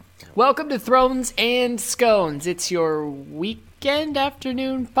Welcome to Thrones and Scones. It's your weekend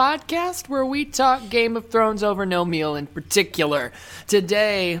afternoon podcast where we talk Game of Thrones over no meal in particular.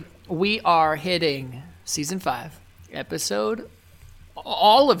 Today, we are hitting Season 5, episode,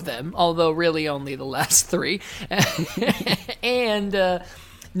 all of them, although really only the last 3. And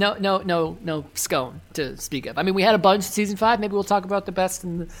no scone to speak of. I mean, we had a bunch in Season 5. Maybe we'll talk about the best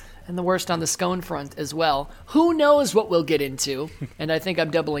and the worst on the scone front as well. Who knows what we'll get into? And I think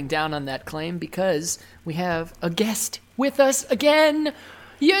I'm doubling down on that claim because we have a guest with us again.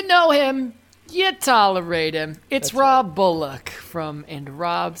 You know him. You tolerate him. It's That's Rob right. Bullock from And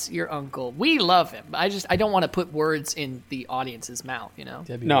Rob's Your Uncle. We love him. I don't want to put words in the audience's mouth, you know?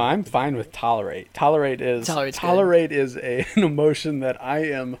 No, I'm fine with tolerate. Tolerate is an emotion that I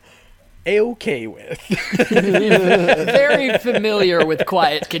am A-okay with. Very familiar with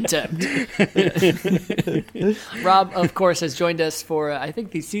quiet contempt. Rob, of course, has joined us for, I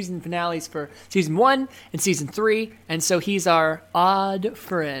think, the season finales for Season 1 and Season 3, and so he's our odd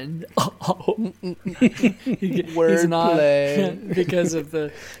friend. Wordplay. Because of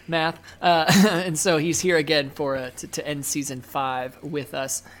the math. And so he's here again for to end Season 5 with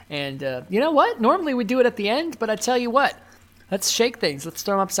us. And you know what? Normally we do it at the end, but I tell you what. Let's shake things. Let's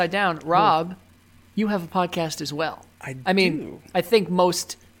throw them upside down. Rob, you have a podcast as well. I mean, I think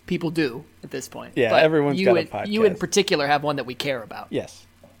most people do at this point. Yeah, everyone's got a podcast. You in particular have one that we care about. Yes.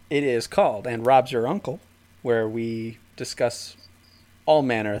 It is called And Rob's Your Uncle, where we discuss all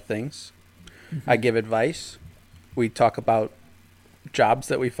manner of things. Mm-hmm. I give advice. We talk about jobs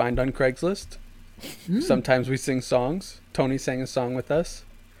that we find on Craigslist. Sometimes we sing songs. Tony sang a song with us.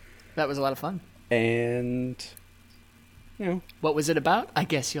 That was a lot of fun. And... what was it about? I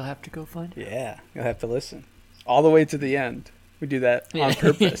guess you'll have to go find it. Yeah, you'll have to listen all the way to the end. We do that on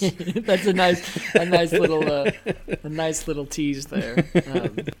purpose. That's a nice little tease there.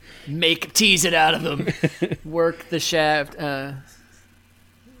 Tease it out of them. Work the shaft.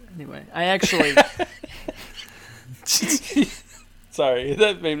 Anyway, I actually. Sorry,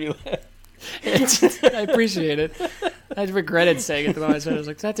 that made me laugh. I appreciate it. I regretted saying it at the moment. So I was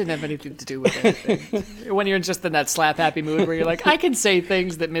like, that didn't have anything to do with anything. When you're just in that slap happy mood where you're like, I can say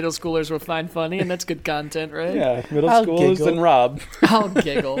things that middle schoolers will find funny, and that's good content, right? Yeah, middle schoolers and Rob. I'll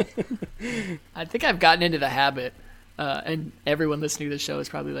giggle. I think I've gotten into the habit, and everyone listening to the show is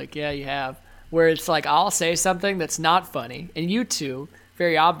probably like, yeah, you have, where it's like, I'll say something that's not funny, and you two,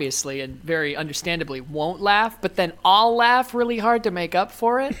 very obviously and very understandably, won't laugh, but then I'll laugh really hard to make up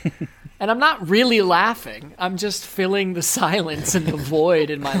for it. And I'm not really laughing. I'm just filling the silence and the void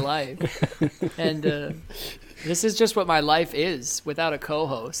in my life. And this is just what my life is without a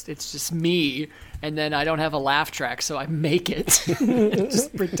co-host. It's just me, and then I don't have a laugh track, so I make it.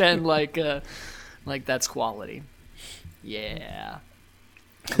 Just pretend like that's quality. Yeah.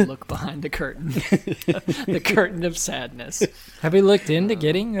 A look behind the curtain. The curtain of sadness. Have you looked into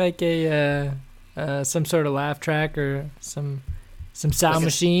getting like a some sort of laugh track or some sound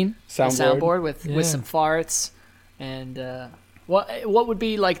machine? Soundboard with some farts. And what would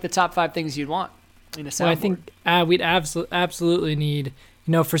be like the top 5 things you'd want in a soundboard? Well, I think we'd absolutely need,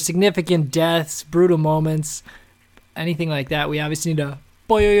 for significant deaths, brutal moments, anything like that. We obviously need a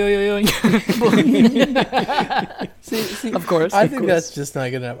see, of course. I think that's just not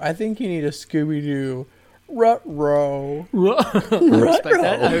good enough. I think you need a Scooby-Doo rut-row. I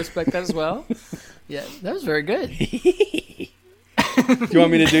respect that as well. Yeah, that was very good. Do you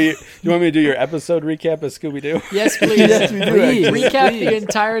want me to do your episode recap of Scooby-Doo? Yes, please. Yes, we do. Recap the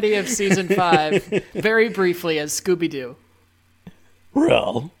entirety of Season 5 very briefly as Scooby-Doo.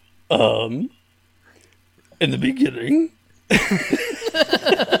 Well, in the beginning...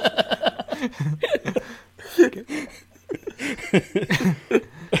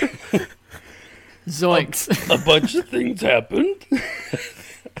 Zoinks. A bunch of things happened.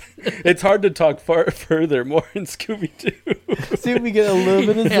 It's hard to talk further more in Scooby-Doo. See, we get a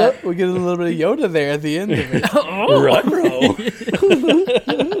little bit of we get a little bit of Yoda there at the end of it.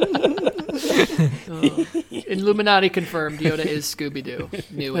 Illuminati confirmed. Yoda is Scooby-Doo.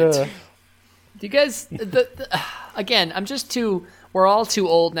 Knew it. Do you guys? Again, we're all too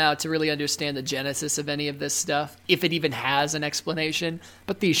old now to really understand the genesis of any of this stuff, if it even has an explanation.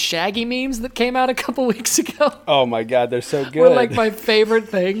 But these Shaggy memes that came out a couple weeks ago. Oh my God, they're so good. Were like my favorite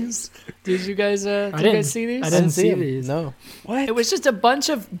things. Did you guys? Did you guys see these? I didn't see these. No. What? It was just a bunch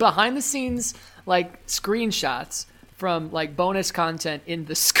of behind the scenes like screenshots from like bonus content in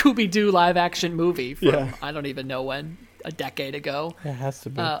the Scooby-Doo live action movie from I don't even know when, a decade ago. It has to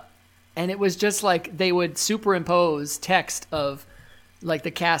be. And it was just like they would superimpose text of like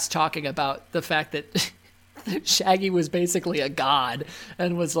the cast talking about the fact that Shaggy was basically a god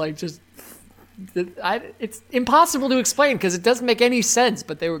and was like just. It's impossible to explain because it doesn't make any sense,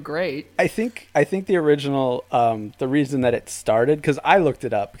 but they were great. I think the original, the reason that it started, because I looked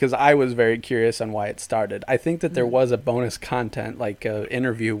it up because I was very curious on why it started. I think that there was a bonus content, like an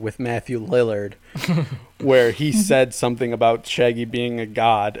interview with Matthew Lillard, where he said something about Shaggy being a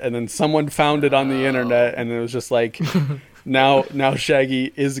god, and then someone found it on the internet, and it was just like, now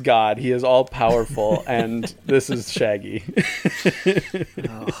Shaggy is God. He is all powerful, and this is Shaggy.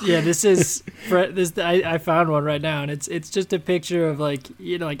 Yeah, this is this. I found one right now, and it's just a picture of like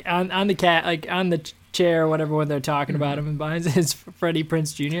like on the cat, like on the chair or whatever when they're talking about him, and behind is Freddie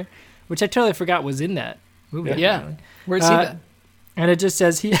Prinze Jr., which I totally forgot was in that movie. Yeah, where's he at? And it just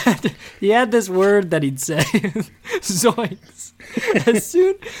says he had this word that he'd say, zoinks.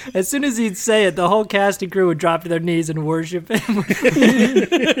 As soon as he'd say it, the whole cast and crew would drop to their knees and worship him.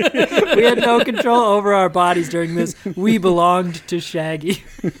 We had no control over our bodies during this. We belonged to Shaggy.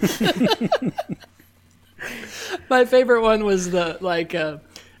 My favorite one was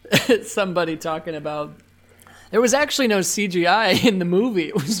somebody talking about. There was actually no CGI in the movie.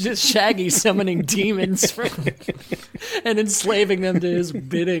 It was just Shaggy summoning demons and enslaving them to his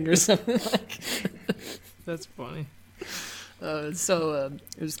bidding or something like that. That's funny. So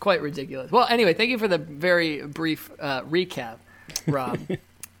it was quite ridiculous. Well, anyway, thank you for the very brief recap, Rob.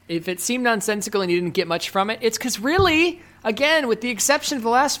 If it seemed nonsensical and you didn't get much from it, it's because really, again, with the exception of the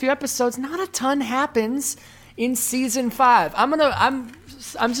last few episodes, not a ton happens in season 5. I'm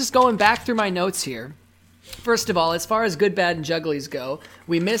just going back through my notes here. First of all, as far as Good, Bad, and Jugglies go,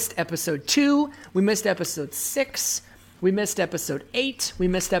 we missed episode 2, we missed episode 6, we missed episode 8, we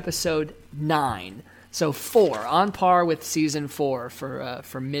missed episode 9. So 4, on par with season 4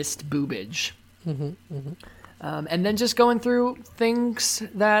 for missed boobage. And then just going through things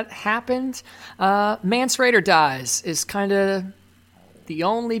that happened, Mance Rayder dies is kind of the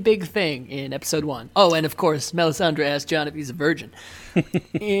only big thing in episode 1. Oh, and of course, Melisandre asked Jon if he's a virgin.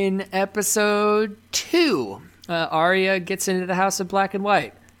 In episode 2, Arya gets into the House of Black and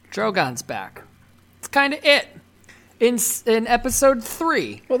White. Drogon's back. It's kind of it. In episode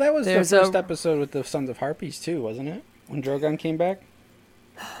 3... Well, that was the first episode with the Sons of Harpies, too, wasn't it? When Drogon came back?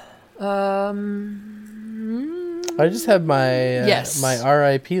 I just have my yes. my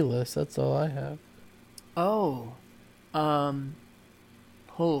RIP list. That's all I have. Oh.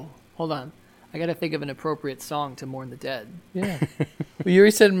 Hold on. I gotta think of an appropriate song to mourn the dead. Yeah. Well, you already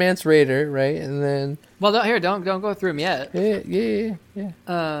said Mance Rayder, right? And then... Well, don't go through them yet. Yeah.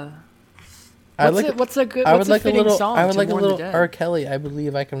 What's a fitting song? I would to like a mourn little the dead? R. Kelly. I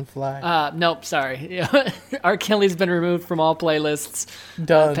Believe I Can Fly. Nope, sorry. R. Kelly's been removed from all playlists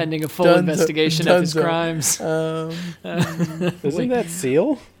Done. pending a full investigation of his crimes. Isn't that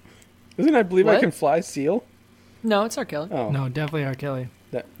Seal? Isn't I Believe I Can Fly Seal? No, it's R. Kelly. Oh, No, definitely R. Kelly.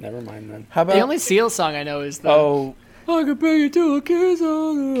 never mind then. How about The only Seal song I know is the I could bring you to a kiss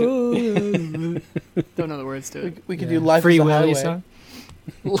on the Don't know the words to it. we could do Life Free is a Willy Highway. song.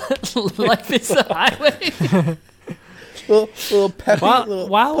 Life is a highway. Little peppy,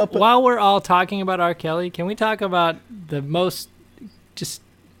 little puppet. While we're all talking about R. Kelly, can we talk about the most, just,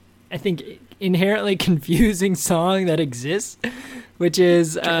 I think, inherently confusing song that exists, which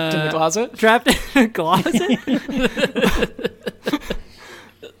is Trapped in the Closet? Trapped in a Closet?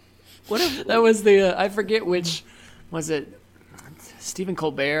 That was the I forget which was it. Stephen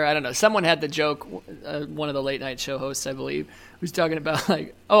Colbert, I don't know. Someone had the joke. One of the late night show hosts, I believe, was talking about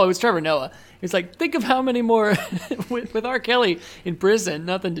it was Trevor Noah. He was like, think of how many more with R. Kelly in prison,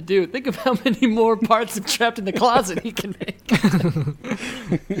 nothing to do. Think of how many more parts of Trapped in the Closet he can make.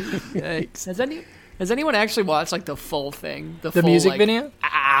 Yikes. Has anyone actually watched the full thing, the full, music video,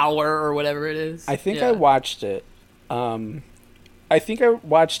 hour or whatever it is? I think I watched it. I think I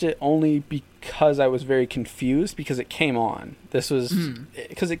watched it only because I was very confused because it came on. This was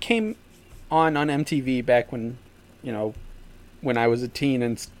because it came on MTV back when, when I was a teen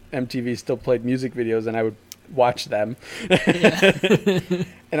and MTV still played music videos and I would watch them.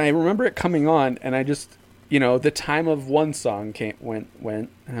 And I remember it coming on and I just, the time of one song went and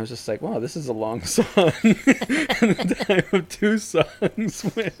I was just like, wow, this is a long song. And the time of two songs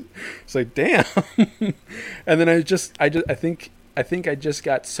went. It's like, damn. And then I think I just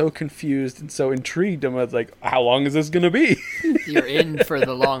got so confused and so intrigued. And I was like, how long is this going to be? You're in for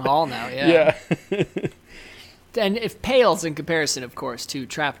the long haul now, yeah. And it pales in comparison, of course, to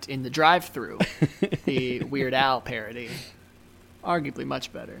Trapped in the Drive-Thru, the Weird Al parody. Arguably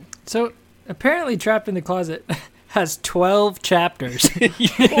much better. So, apparently Trapped in the Closet has 12 chapters.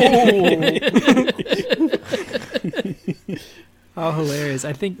 Oh, hilarious.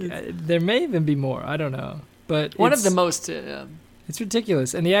 I think there may even be more. I don't know. But One of the it's- most. It's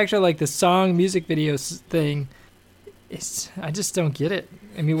ridiculous, and the actual like the song music video thing. I just don't get it.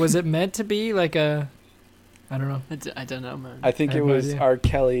 I mean, was it meant to be like a? I don't know. I don't know, man. I think I it have no was idea. R.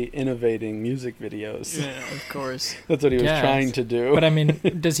 Kelly innovating music videos. Yeah, of course. That's what he was Yes. trying to do. But I mean,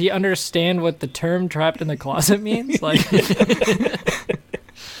 does he understand what the term "trapped in the closet" means? Like,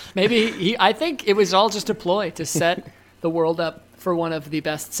 Maybe I think it was all just a ploy to set the world up for one of the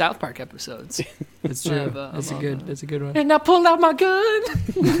best South Park episodes. that's true. Have, That's a I'm good. on, That's a good one. And I pulled out my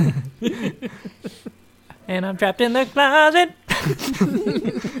gun. And I'm trapped in the closet.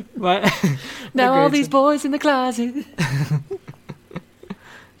 What? Now all Agreed. these boys in the closet.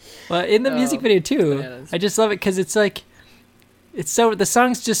 Well, in the music video too, bananas. I just love it because it's like, the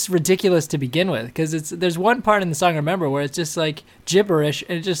song's just ridiculous to begin with. Because there's one part in the song I remember where it's just like gibberish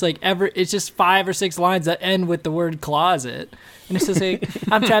and it's just like it's just 5 or 6 lines that end with the word closet, and it's just like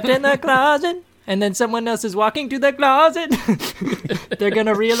I'm trapped in the closet, and then someone else is walking to the closet. They're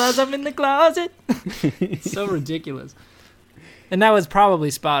gonna realize I'm in the closet. It's so ridiculous. And that was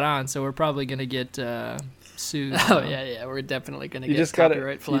probably spot on, so we're probably gonna get sued. Oh yeah, we're definitely gonna you get just gotta,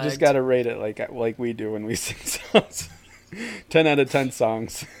 copyright you flagged. just gotta rate it like we do when we sing songs. 10 out of 10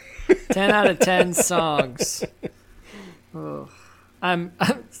 songs. 10 out of 10 songs. Oh. I'm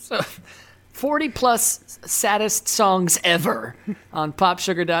so 40 plus saddest songs ever on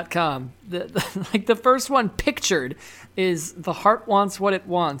popsugar.com. The first one pictured is The Heart Wants What It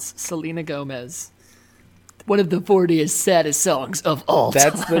Wants, Selena Gomez. One of the 40 saddest songs of all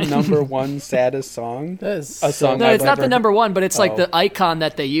That's time. the number one saddest song. That is A song No, I've it's not the ever- number one, but it's like Oh. the icon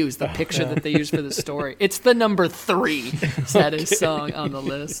that they use, the picture that they use for the story. It's the number 3 saddest song on the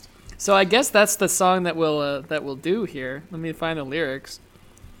list. So I guess that's the song that we'll do here. Let me find the lyrics.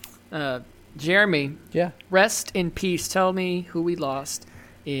 Jeremy, Yeah. rest in peace. Tell me who we lost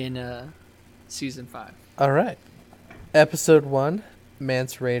in season 5. All right. Episode 1,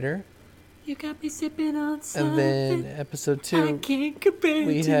 Mance Raider. You got me sipping on And something then episode I 2, can't compare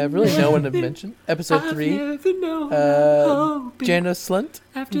we to have really no one to nothing mention. Episode I've 3, never known. I'm hoping Jano Slunt.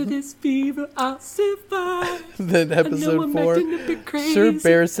 after this fever, I'll survive. Then I know episode I'm 4, acting a bit crazy. Sir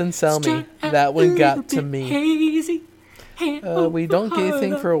Barristan Selmy. Struck out That a one got little to bit me. hazy. Hand We don't get over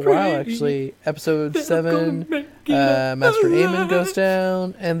anything heart, for a I while, pray actually. Episode that I'm 7, gonna make it up Master Aemon alive. goes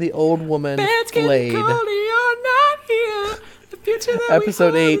down, and the old woman, Beds getting Blade. colder, you're not here. The future that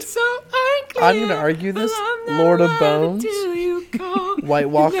Episode we hold 8. is so unclear. I'm gonna argue this. Well, I'm not Lord of alive Bones, until you call. White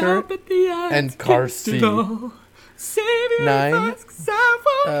Walker, Now, but the odds and against Carsey. it all. Save your 9, advice, 'cause I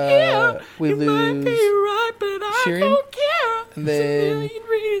won't hear. we You might lose be right, but I Shireen, don't care. and There's a then million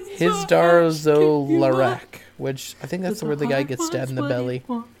reasons His why I Darzo should give you up. Larak, which I think that's where the guy heart gets stabbed in the wants what belly. it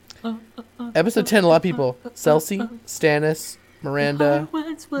wants. Episode 10, a lot of people. Celsi, Stannis, Miranda, Heart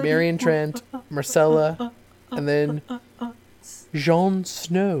wants what Marion it Trent, Marcella, and then Jon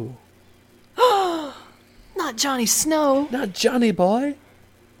Snow. Not Johnny Snow. Not Johnny Boy.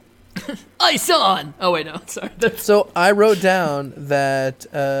 Ice on. Oh wait, no, sorry. That's So I wrote down that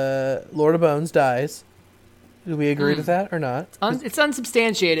Lord of Bones dies. Do we agree with that or not? it's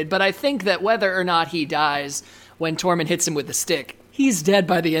unsubstantiated, but I think that whether or not he dies when Tormund hits him with the stick, he's dead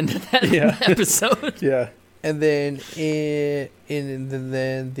by the end of that Yeah. episode. Yeah. And then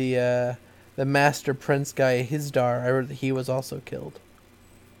then the Master Prince guy, Hisdar, I wrote that he was also killed.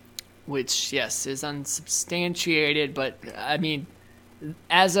 Which, yes, is unsubstantiated, but I mean,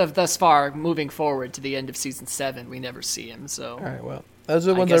 as of thus far, moving forward to the end of season 7, we never see him. So All right, well, those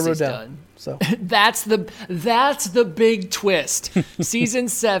are the I ones I guess wrote he's down. done. So that's the big twist. Season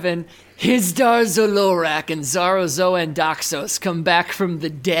 7, Hisdar Zolorak and Zarazoa and Doxos come back from the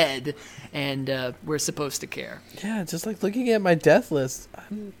dead, and we're supposed to care. yeah, just like looking at my death list,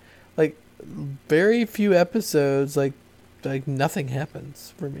 I'm like very few episodes. Like nothing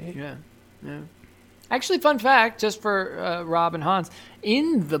happens for me. Yeah. Actually, fun fact, just for Rob and Hans,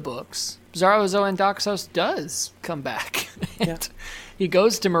 in the books, Zarazoa and Doxos does come back. And Yeah. he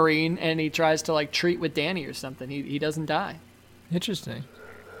goes to Marine and he tries to like treat with Danny or something. He doesn't die. Interesting.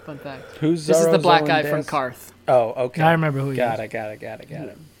 Fun fact. Who's This is the black Zarazoa guy and from Daz? Karth. Oh, okay. I remember who he Got is.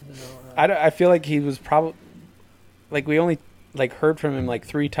 it. I feel like he was probably like we only like heard from him like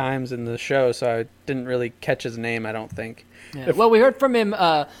 3 times in the show, so I didn't really catch his name. I don't think. Yeah. Well, we heard from him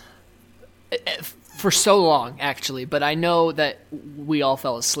for so long, actually, but I know that we all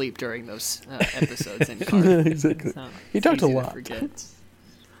fell asleep during those episodes in Karth. Exactly. So He it's talked a easy to lot. forget.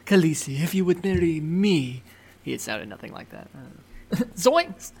 Khaleesi, if you would marry me. He had sounded nothing like that.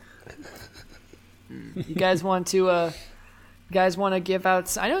 Zoinks! You guys want to give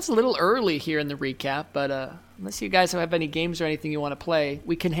out... I know it's a little early here in the recap, but unless you guys have any games or anything you want to play,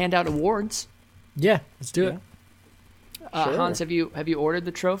 we can hand out awards. Yeah, let's do it. Sure. Hans, have you ordered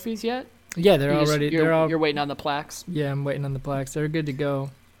the trophies yet? Yeah, they're You just- already. You're, They're all. you're waiting on the plaques. Yeah, I'm waiting on the plaques. They're good to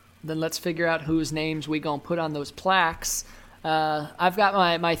go. Then let's figure out whose names we gonna put on those plaques. I've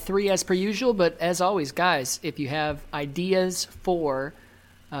got my 3 as per usual, but as always, guys, if you have ideas for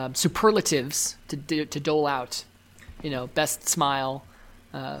superlatives to dole out, best smile,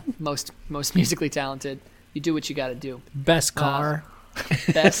 most musically talented, you do what you got to do. Best car.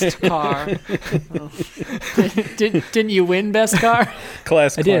 Best car. Oh. Didn't you win best car?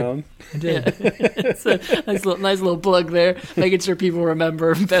 Class I did. clown. I did. It's a nice little plug there, making sure people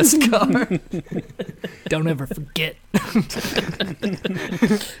remember best car. Don't ever forget.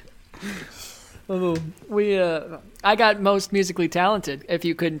 Oh, I got most musically talented, if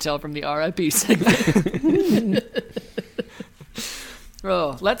you couldn't tell from the RIP segment.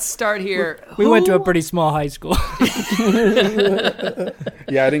 Oh, let's start here. We went to a pretty small high school.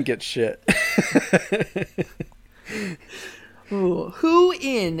 Yeah, I didn't get shit. Who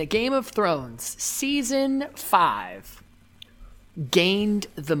in Game of Thrones Season 5 gained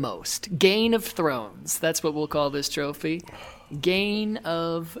the most? Gain of Thrones. That's what we'll call this trophy. Gain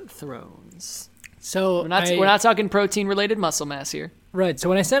of Thrones. So We're not talking protein-related muscle mass here. Right. So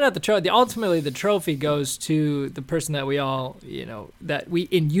when I send out the trophy, ultimately the trophy goes to the person that we all, that we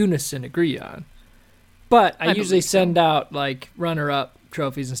in unison agree on. But I usually believe so. send out like runner-up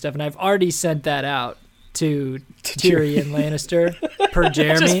trophies and stuff, and I've already sent that out to Tyrion Lannister per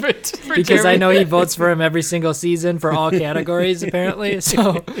Jeremy. Just for Because I Jeremy. know he votes for him every single season for all categories, apparently.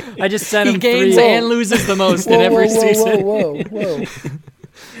 So I just sent He him gains 3. and loses the most in every season. Whoa.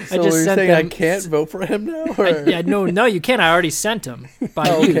 So just you're sent saying I them- can't vote for him now? Or? Yeah, no, you can't. I already sent him by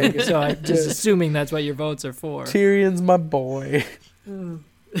Oh, you. okay, good. So I'm just assuming that's what your votes are for. Tyrion's my boy.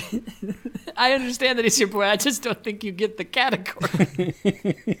 I understand that he's your boy. I just don't think you get the category.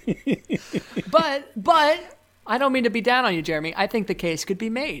 But I don't mean to be down on you, Jeremy. I think the case could be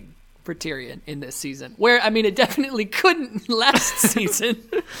made for Tyrion in this season. Where, I mean, it definitely couldn't last season.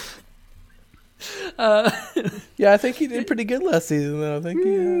 Yeah, I think he did pretty good last season, though. I think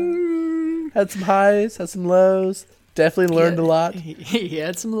he had some highs, had some lows. Definitely learned a lot. He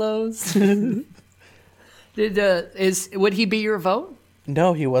had some lows. Would he be your vote?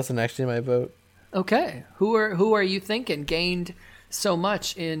 No, he wasn't actually my vote. Okay. Who are you thinking gained so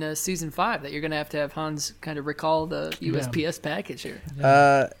much in season 5 that you're going to have Hans kind of recall the USPS package here?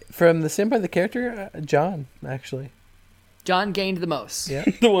 From the standpoint of the character, John, actually. John gained the most. Yeah.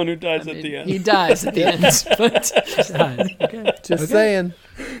 The one who dies I at mean, the end. He dies at the end. But, Okay. Just saying.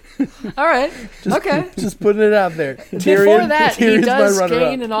 all right. Just, Okay. Just putting it out there. Before that, he Tyrion's does my runner-up.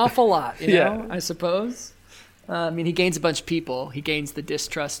 gain an awful lot, Yeah. I suppose. I mean, he gains a bunch of people. He gains the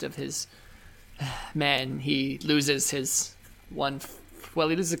distrust of his men. He loses his he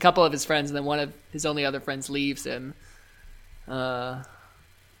loses a couple of his friends, and then one of his only other friends leaves him. But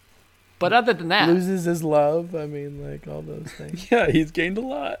other than that, Loses his love. I mean, like, all those things. Yeah, he's gained a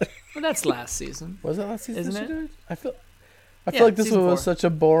lot. well, that's last season. Was it last season? Isn't she it? did? I feel Yeah, like this season one was 4. such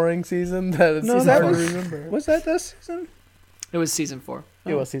a boring season that it's hard to remember. Was that this season? It was season 4.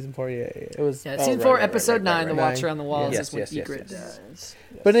 It was season 4, yeah. It was. Yeah, Oh, season right, 4, right, episode right, 9, right, The right. Watcher on the Walls Yes, is when yes, yes, Ygritte yes. dies.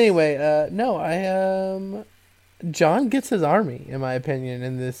 But anyway, no, John gets his army, in my opinion,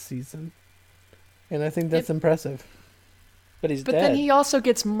 in this season. And I think that's impressive. But he's But dead. then he also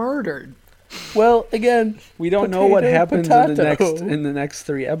gets murdered. Well, again, We don't know what Potato, happens potato. in the next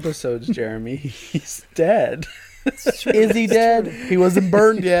 3 episodes, Jeremy. He's dead. is he dead? He wasn't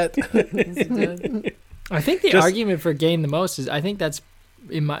burned yet. I think the Just- argument for gain the most is I think it's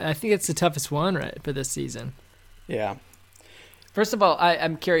the toughest one right for this season. Yeah. First of all,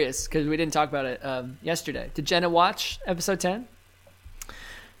 I'm curious because we didn't talk about it yesterday. Did Jenna watch episode 10?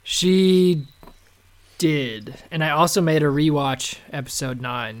 She did, and I also made her rewatch episode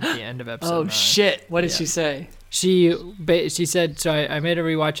 9, the end of episode 9. Oh shit! What did Yeah. she say? She said so. I made her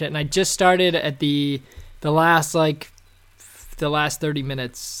rewatch it, and I just started at the last 30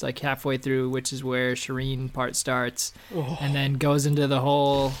 minutes, like halfway through, which is where Shireen part starts, and then goes into the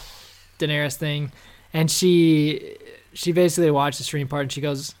whole Daenerys thing, and she basically watched the Shireen part, and she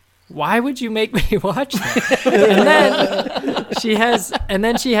goes, "Why would you make me watch that?" and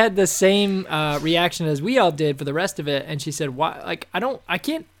then she had the same reaction as we all did for the rest of it, and she said, "Why? Like I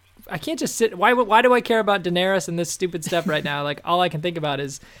can't just sit. Why do I care about Daenerys and this stupid stuff right now? Like all I can think about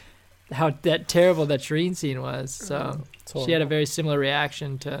is how terrible that Shireen scene was." So she had a very similar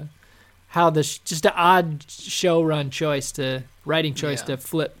reaction to how just an odd showrun choice writing choice Yeah. to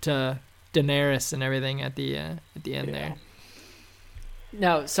flip to Daenerys and everything at the end there.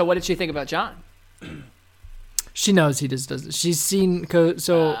 No. So what did she think about John? She knows he just doesn't. She's seen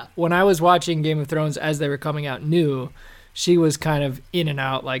when I was watching Game of Thrones as they were coming out new, she was kind of in and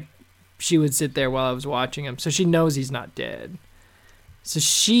out. Like she would sit there while I was watching him, so she knows he's not dead. So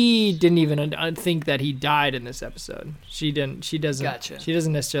she didn't even think that he died in this episode. She didn't. She doesn't. Gotcha. She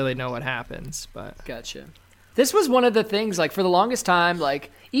doesn't necessarily know what happens, but Gotcha. This was one of the things, like, for the longest time,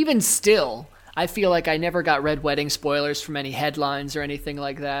 like, even still, I feel like I never got Red Wedding spoilers from any headlines or anything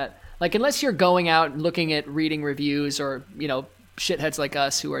like that. Like, unless you're going out and looking at reading reviews or, you know, shitheads like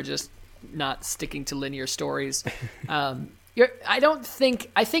us who are just not sticking to linear stories. I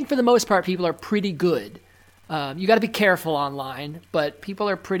think for the most part, people are pretty good. You got to be careful online, but people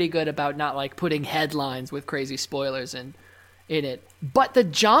are pretty good about not, like, putting headlines with crazy spoilers in it. But the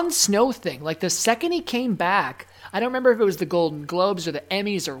Jon Snow thing, like the second he came back, I don't remember if it was the Golden Globes or the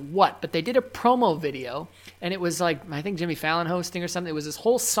Emmys or what, but they did a promo video, and it was like, I think Jimmy Fallon hosting or something. It was this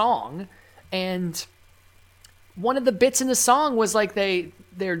whole song, and one of the bits in the song was like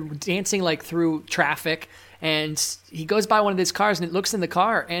they're dancing like through traffic, and he goes by one of these cars, and it looks in the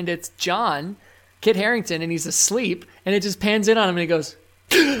car, and it's John, Kit Harington, and he's asleep, and it just pans in on him, and he goes,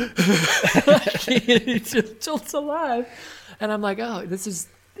 he just jolts alive. And I'm like, oh,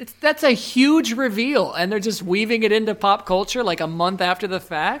 that's a huge reveal, and they're just weaving it into pop culture like a month after the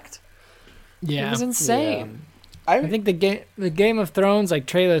fact. yeah, It was insane. I think the Game of Thrones like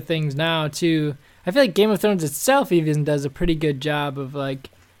trailer things now too. I feel like Game of Thrones itself even does a pretty good job of like,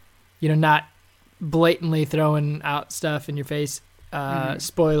 you know, not blatantly throwing out stuff in your face,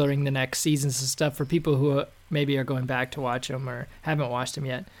 spoiling the next seasons and stuff for people who maybe are going back to watch them or haven't watched them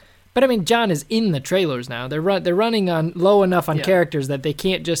yet. But I mean, John is in the trailers now. They're running on low enough on characters that they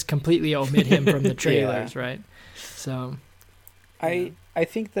can't just completely omit him from the trailers, right? So, I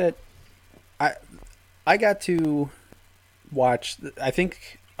think that I got to watch. I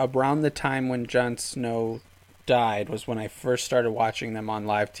think around the time when Jon Snow died was when I first started watching them on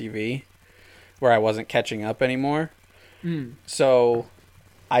live TV, where I wasn't catching up anymore. So,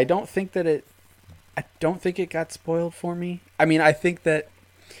 I don't think it got spoiled for me. I mean, I think that.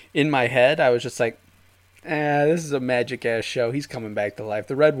 In my head, I was just like, this is a magic-ass show. He's coming back to life.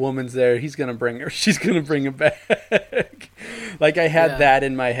 The Red Woman's there. She's going to bring him back. Like, I had that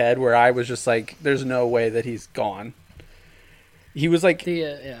in my head where I was just like, there's no way that he's gone. He was like,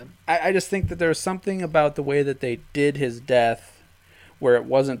 I just think that there was something about the way that they did his death where it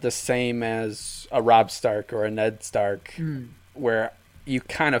wasn't the same as a Robb Stark or a Ned Stark, where you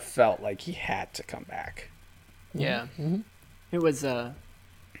kind of felt like he had to come back. Yeah. It was...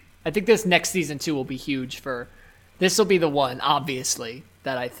 I think this next season, too, will be huge for... This will be the one, obviously,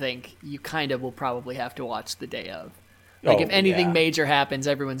 that I think you kind of will probably have to watch the day of. Like, if anything major happens,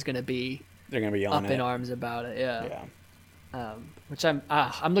 everyone's going to be... They're going to be on up in arms about it, yeah. Which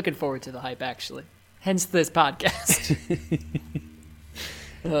I'm looking forward to the hype, actually. Hence this podcast.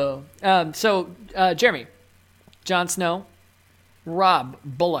 Jeremy, Jon Snow, Rob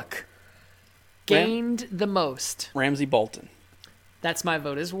Bullock, gained the most. Ramsay Bolton. That's my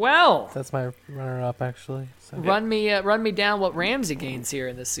vote as well. That's my runner-up, actually. So. Run me down what Ramsay gains here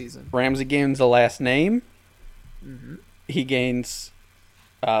in this season. Ramsay gains a last name. He gains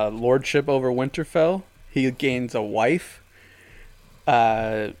lordship over Winterfell. He gains a wife.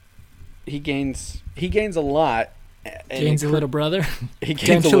 He gains a lot. Gains a little brother. He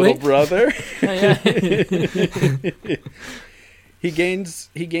gains a little brother. He gains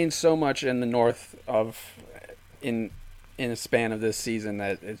so much in the north in a span of this season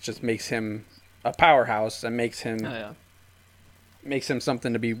that it just makes him a powerhouse and makes him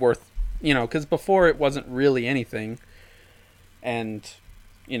something to be worth, because before it wasn't really anything, and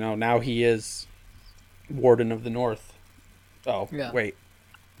now he is Warden of the North. Oh, wait,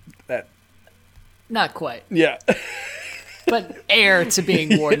 that not quite. Yeah. But heir to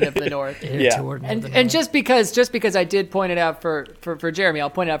being Warden of the North. And just because I did point it out for Jeremy,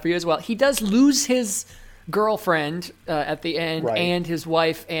 I'll point it out for you as well. He does lose his girlfriend at the end, and his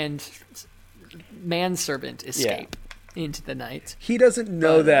wife and manservant escape into the night. He doesn't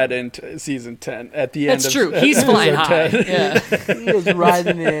know that in season 10 at the end. That's true. He's flying high. Yeah. He was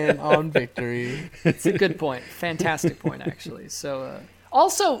riding in on victory. It's a good point. Fantastic point, actually. So,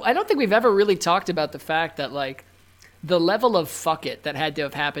 also, I don't think we've ever really talked about the fact that, like, the level of fuck it that had to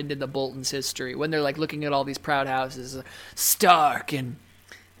have happened in the Bolton's history when they're, like, looking at all these proud houses, Stark and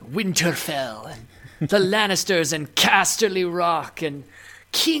Winterfell and the Lannisters and Casterly Rock and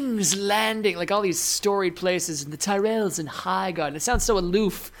King's Landing, like all these storied places, and the Tyrells and Highgarden. It sounds so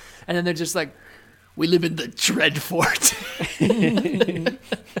aloof, and then they're just like, we live in the Dreadfort.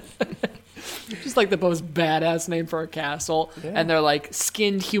 Just like the most badass name for a castle. Yeah. And they're like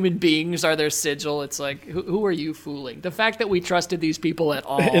skinned human beings are their sigil. It's like, who are you fooling? The fact that we trusted these people at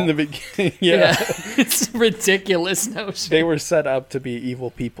all. In the beginning, yeah. It's a ridiculous notion. They were set up to be evil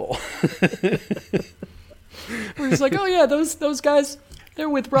people. We're just like, oh yeah, those guys, they're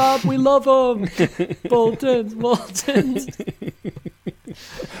with Rob. We love them. Boltons.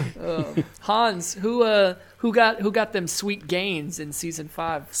 Hans, who got them sweet gains in season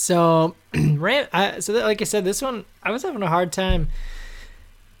 5? So, like I said, this one I was having a hard time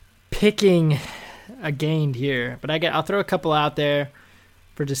picking a gained here, but I'll throw a couple out there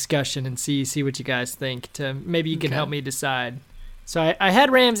for discussion and see what you guys think. Maybe you can help me decide. So I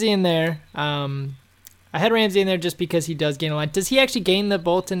had Ramsey in there. I had Ramsey in there just because he does gain a line. Does he actually gain the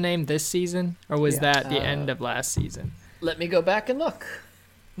Bolton name this season, or was that the end of last season? Let me go back and look.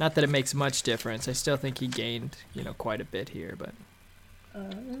 Not that it makes much difference. I still think he gained, quite a bit here, but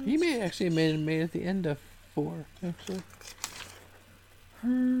He may actually made it at the end of 4, actually.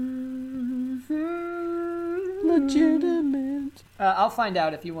 Legitimate. I'll find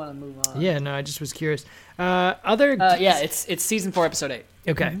out if you want to move on. yeah, no, I just was curious. It's season 4, episode 8.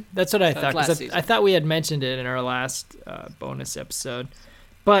 Okay, that's what I thought. last 'Cause season. I thought we had mentioned it in our last bonus episode,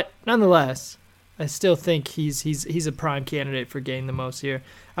 but nonetheless, I still think he's a prime candidate for getting the most here.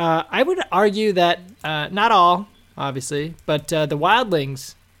 I would argue that not all, obviously, but the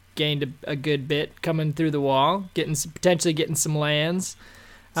Wildlings gained a good bit coming through the wall, potentially getting some lands.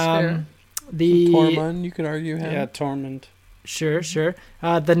 Fair. The Tormund, you could argue him. Yeah, Tormund. Sure.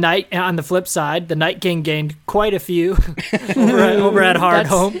 The Knight, on the flip side, the Night King gained quite a few over at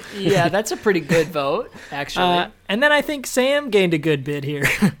Hardhome. Yeah, that's a pretty good vote, actually. And then I think Sam gained a good bit here.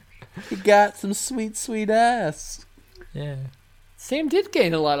 He got some sweet, sweet ass. Yeah. Sam did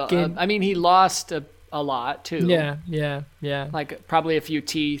gain a lot of. He lost a lot too. Yeah. Like probably a few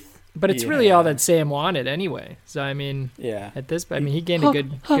teeth. But it's really all that Sam wanted anyway. So Yeah. at this, he gained a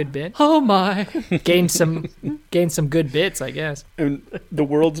good bit. Oh my! Gained some good bits, I guess. And the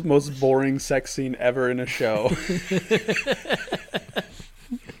world's most boring sex scene ever in a show.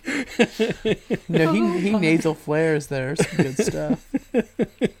 No, he nasal flares there. Some good stuff.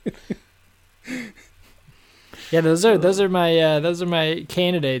 Yeah, those are my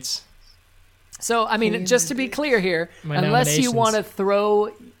candidates. So just to be clear here, My unless you nominations. want to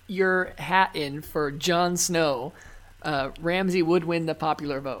throw your hat in for Jon Snow, Ramsay would win the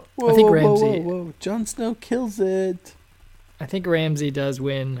popular vote. Whoa, I think whoa, Ramsay- Whoa. Jon Snow kills it. I think Ramsey does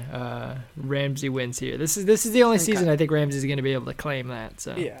win. Ramsey wins here. This is the only season I think Ramsey's going to be able to claim that.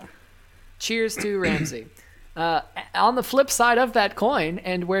 So Yeah. Cheers to Ramsay. On the flip side of that coin,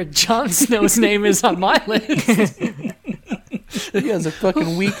 and where Jon Snow's name is on my list, You guys are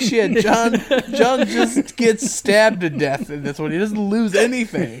fucking weak shit. John just gets stabbed to death in this one. He doesn't lose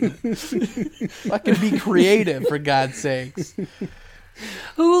anything. Fucking be creative, for God's sakes.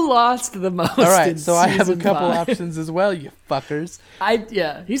 who lost the most? All right, in so I have a season couple 5? options as well, you fuckers.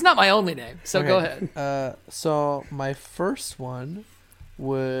 He's not my only name, so go Okay. ahead. So my first one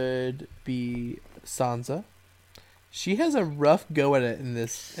would be Sansa. She has a rough go at it in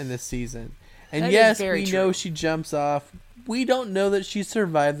this season. And That is yes, very we know true. she jumps off. We don't know that she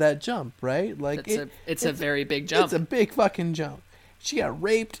survived that jump, right? Like It's a very big jump. It's a big fucking jump. She got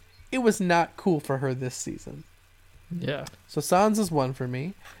raped. It was not cool for her this season. yeah. So Sansa's one for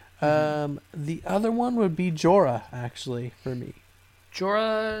me. The other one would be Jorah, actually, for me.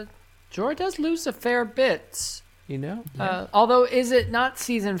 Jorah does lose a fair bit. You know? Although, is it not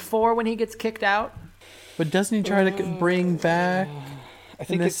season 4 when he gets kicked out? But doesn't he try to bring back I in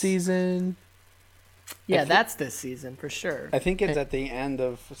think this it's season? Yeah, that's this season for sure. I think it's at the end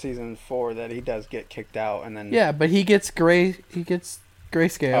of season 4 that he does get kicked out, and then Yeah, but he gets grayscale.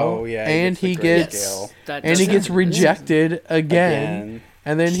 Oh yeah, and he he gets the gets grayscale. That and he does gets sound- rejected again,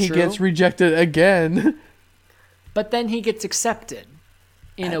 and then he True. gets rejected again. But then he gets accepted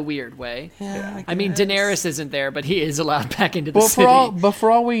in a weird way. Yeah, I mean, Daenerys isn't there, but he is allowed back into the But city. for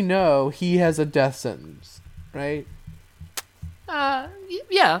all we know, he has a death sentence, right?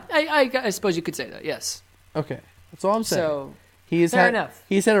 Yeah, I suppose you could say that. Yes. Okay, that's all I'm saying. So He's fair had enough.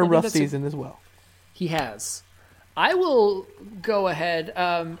 he's had a I think rough that's a- season as well. he has. I will go ahead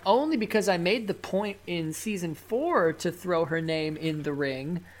only because I made the point in season 4 to throw her name in the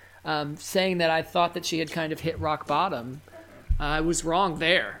ring, saying that I thought that she had kind of hit rock bottom. I was wrong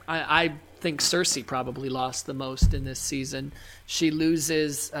there. I think Cersei probably lost the most in this season. She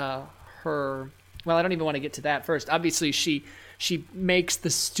loses her. Well, I don't even want to get to that first. Obviously, she makes the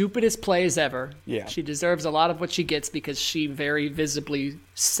stupidest plays ever. Yeah. She deserves a lot of what she gets because she very visibly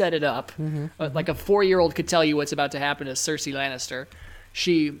set it up. Like a 4-year-old could tell you what's about to happen to Cersei Lannister.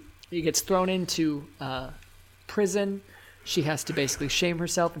 She He gets thrown into prison. She has to basically shame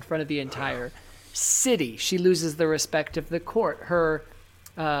herself in front of the entire city. She loses the respect of the court. Her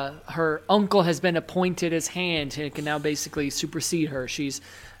uncle has been appointed as hand and can now basically supersede her.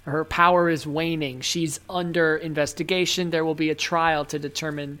 Her power is waning. She's under investigation. There will be a trial to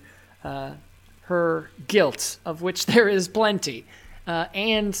determine her guilt, of which there is plenty.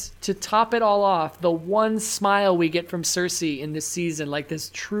 And to top it all off, the one smile we get from Cersei in this season, like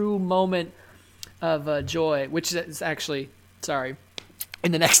this true moment of joy, which is actually,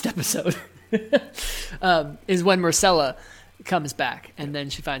 in the next episode, is when Myrcella comes back, and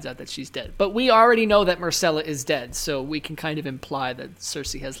then she finds out that she's dead. But we already know that Myrcella is dead, so we can kind of imply that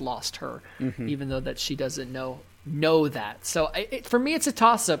Cersei has lost her, even though that she doesn't know that. So for me, it's a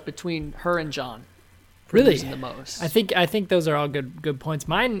toss-up between her and Jon. Really, the most. I think those are all good points.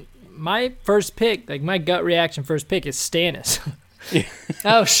 My first pick, like my gut reaction first pick, is Stannis.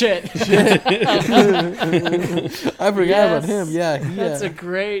 Oh shit! I forgot about him. Yeah, That's a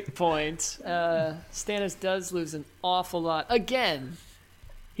great point. Stannis does lose an awful lot. Again,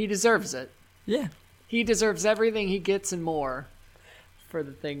 he deserves it. Yeah, he deserves everything he gets and more for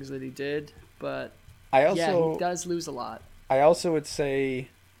the things that he did. But he does lose a lot. I also would say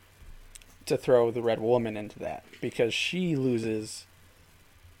to throw the Red Woman into that, because she loses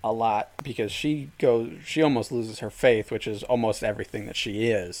a lot, because she almost loses her faith, which is almost everything that she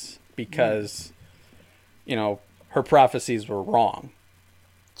is, because her prophecies were wrong.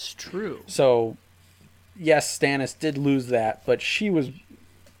 It's true. So yes, Stannis did lose that, but she was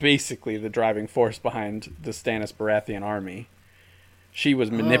basically the driving force behind the Stannis Baratheon army. She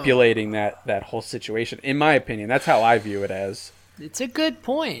was manipulating that whole situation, in my opinion. That's how I view it as. It's a good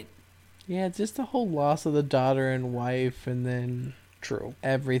point. Yeah, just the whole loss of the daughter and wife, and then True.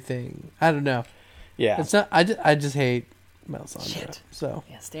 everything. I don't know. Yeah. It's not. I just hate Melisandre. Shit. So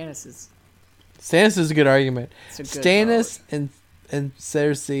Yeah, Stannis is a good argument. it's a good Stannis vote. and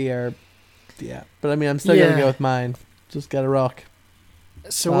Cersei are, yeah. But I mean, I'm still gonna go with mine. Just gotta rock.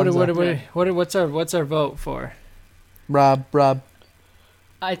 So Thumbs what's our vote for? Rob.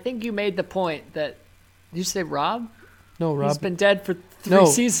 I think you made the point that. Did you say Rob? No, Rob. He's been dead for 3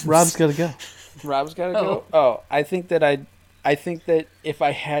 seasons. Rob's gotta go. Rob's got to go. Oh, I think that if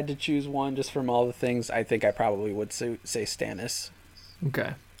I had to choose one just from all the things, I think I probably would say Stannis.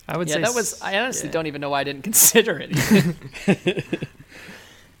 Okay, I would Yeah, say that was. I honestly don't even know why I didn't consider it.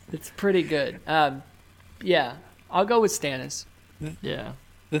 It's pretty good. Yeah, I'll go with Stannis. Yeah.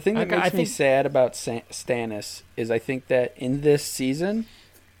 The thing that makes me sad about Stannis is I think that in this season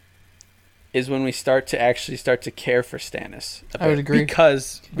is when we start to care for Stannis. I would agree.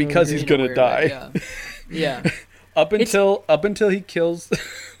 Because he's going to die. Yeah. Up until he kills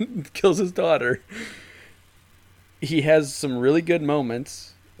his daughter, he has some really good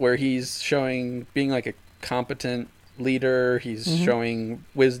moments where he's showing being like a competent leader. He's showing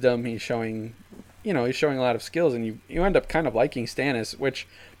wisdom. He's showing a lot of skills, and you end up kind of liking Stannis, which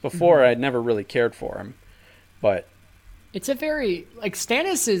before I'd never really cared for him. But It's a very,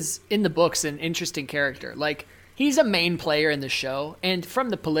 Stannis is, in the books, an interesting character. He's a main player in the show, and from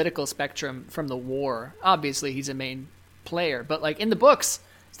the political spectrum, from the war, obviously he's a main player. But, in the books,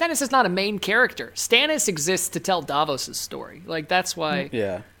 Stannis is not a main character. Stannis exists to tell Davos' story. That's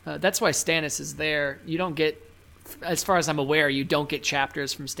why that's why Stannis is there. You don't get, as far as I'm aware, you don't get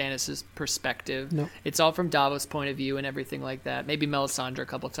chapters from Stannis' perspective. Nope. It's all from Davos' point of view and everything like that. Maybe Melisandre a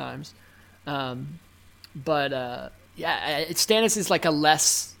couple times. Stannis is a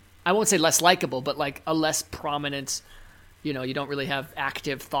less, I won't say less likable, but a less prominent, you don't really have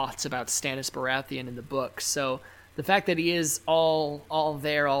active thoughts about Stannis Baratheon in the book. So the fact that he is all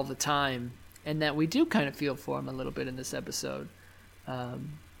there all the time, and that we do kind of feel for him a little bit in this episode,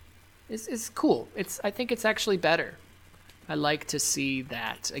 is cool. I think it's actually better. I like to see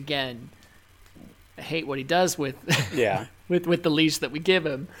that. Again, I hate what he does with with the leash that we give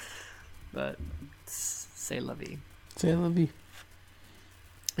him, but c'est la vie. C'est la vie.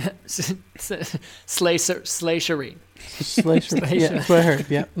 Slay Shireen. Yeah, that's what I heard.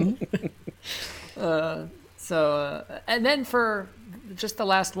 Yeah. And then for just the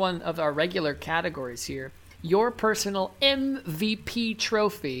last one of our regular categories here, your personal MVP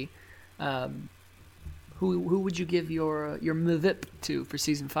trophy. Who would you give your MVP to for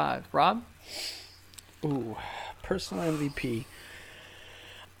season 5? Rob? Ooh, personal MVP.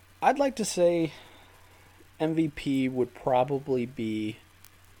 I'd like to say MVP would probably be.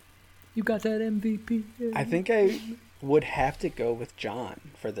 You got that MVP? I think I would have to go with Jon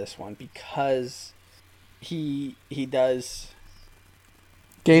for this one, because he does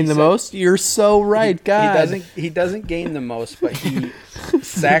gain the most. You're so right, God. He doesn't gain the most, but he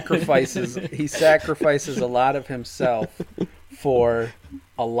sacrifices a lot of himself for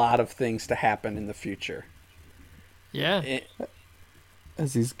a lot of things to happen in the future. Yeah.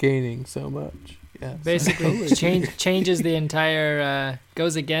 As he's gaining so much. Yeah. Basically, changes the entire,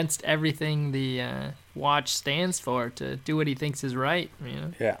 goes against everything the watch stands for to do what he thinks is right. You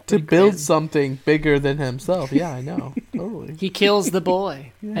know? Yeah. To build something bigger than himself. Yeah, I know. Totally. He kills the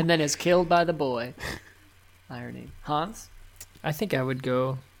boy and then is killed by the boy. Irony. Hans? I think I would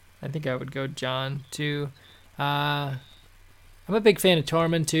go John too. I'm a big fan of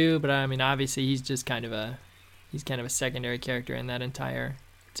Tormund too, but I mean obviously he's kind of a secondary character in that entire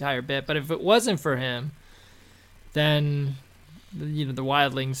bit. But if it wasn't for him, then the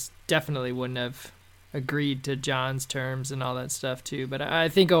wildlings definitely wouldn't have agreed to John's terms and all that stuff too. But I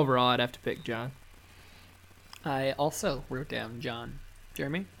think overall I'd have to pick John. I also wrote down John.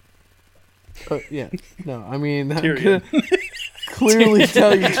 Jeremy? Yeah. No, I mean, I'm Tyrion. gonna clearly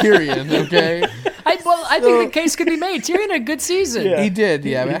tell you Tyrion, okay? I think the case could be made. Tyrion had a good season. Yeah. He did,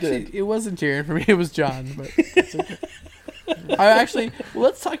 yeah. He Actually, did. it wasn't Tyrion for me. It was John. But it's okay.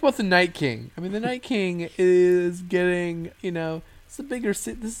 Let's talk about the Night King. I mean, the Night King is getting, this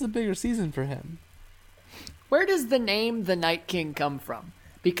is a bigger season for him. Where does the name the Night King come from?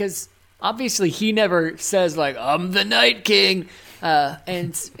 Because obviously he never says like I'm the Night King,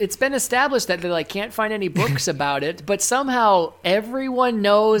 and it's been established that they can't find any books about it. But somehow everyone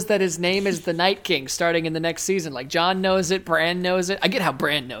knows that his name is the Night King starting in the next season. Like Jon knows it, Bran knows it. I get how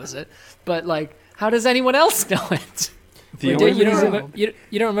Bran knows it, but how does anyone else know it? The Wait, only you don't reason- remember, you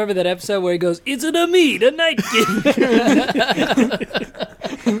don't remember that episode where he goes, "Is it a me, the Night King?"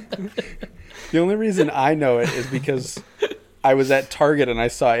 The only reason I know it is because I was at Target and I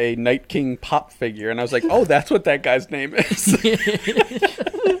saw a Night King pop figure, and I was like, "Oh, that's what that guy's name is."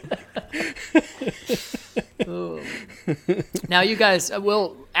 Now, you guys,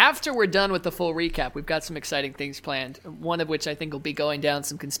 after we're done with the full recap, we've got some exciting things planned. One of which I think will be going down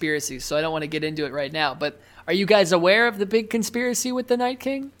some conspiracies. So I don't want to get into it right now. But are you guys aware of the big conspiracy with the Night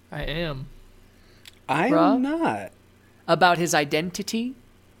King? I am. I'm Rob? not. About his identity?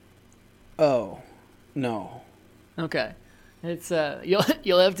 Oh, no. Okay. It's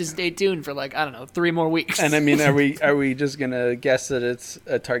you'll have to stay tuned for 3 more weeks. And I mean, are we just gonna guess that it's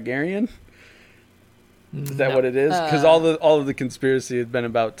a Targaryen? Is that No. what it is? Because all of the conspiracy has been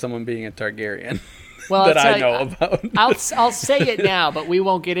about someone being a Targaryen well, that I'll I tell you- know about. I'll say it now, but we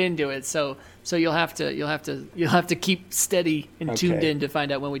won't get into it. So you'll have to keep steady and tuned Okay. in to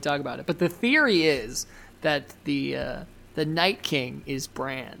find out when we talk about it. But the theory is that the Night King is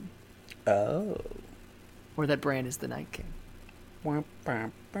Bran, Oh. or that Bran is the Night King.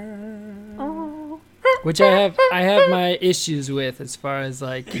 Which I have my issues with as far as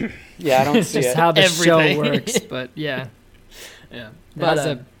Yeah, I don't see just it. how the Everything. show works. But yeah, Yeah, that's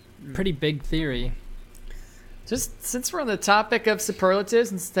a pretty big theory. just since we're on the topic of superlatives,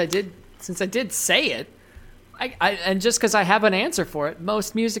 and since I did say it, and just because I have an answer for it,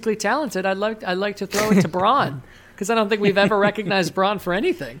 most musically talented, I'd like to throw it to Bronn, because I don't think we've ever recognized Bronn for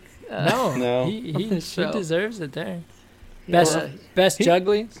anything. No. He show. deserves it there. Yeah. Best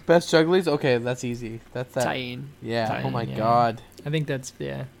jugglies. Best jugglies? Okay, that's easy. That's that. Tyene. Yeah. Oh my Tyene, yeah. God. I think that's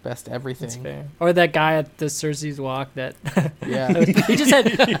Best everything. that's fair. Or that guy at the Cersei's Walk that Yeah. he just had.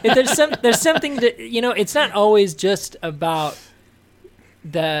 There's something that it's not always just about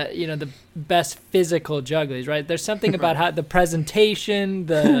the best physical jugglies, right? There's something about how the presentation,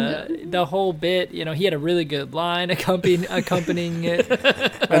 the whole bit. He had a really good line accompanying it.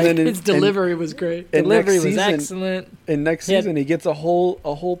 And then His delivery was great. in Delivery next was season, excellent. In next He had- season, he gets a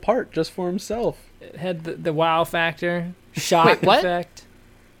whole part just for himself. It had the wow factor, shock Wait, what? effect.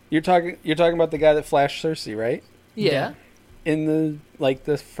 You're talking about the guy that flashed Cersei, right? Yeah. In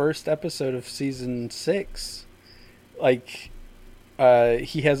the first episode of season 6,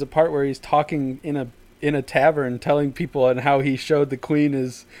 he has a part where he's talking in a tavern, telling people on how he showed the queen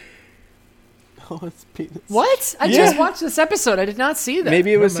his. Oh, it's penis. What? I Yeah. just watched this episode. I did not see that.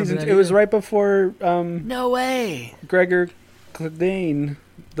 Maybe it was remember season. that It was either. right before No way. Gregor Clegane,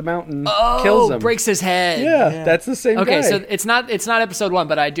 the Mountain, Oh, kills him. breaks his head. Yeah, that's the same Okay, guy. so it's not episode 1,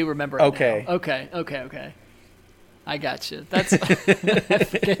 but I do remember it. Okay. Now. Okay. I got you. That's I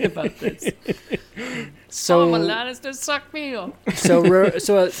forget about this. So Oh, Lannister suck me up. so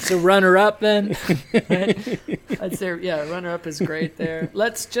runner up then. I'd say runner up is great there.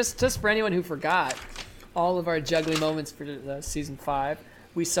 Let's just for anyone who forgot all of our juggling moments for season 5.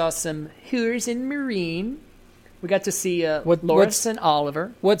 We saw some Hooers and Marine. We got to see What's- Loras and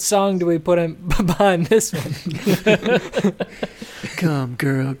Oliver. What song do we put in behind this one? Come,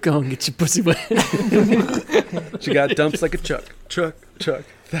 girl, go and get your pussy wet. She got dumps like a truck.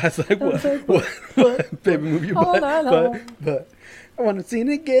 That's like what? Baby, move your butt. I want to see it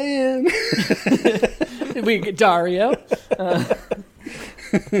again. We get Dario.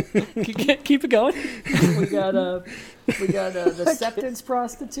 Keep it going. We got the Septons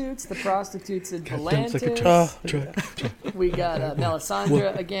prostitutes, the prostitutes in Dumps like a Volantis. truck. We got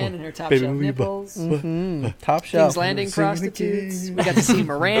Melisandre again and her top Baby, shelf move your butt. nipples. Top shelf. King's Landing Sing it prostitutes. again. We got to see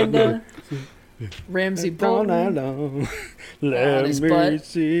Miranda, Ramsey All night Bolton, long. Let his me butt.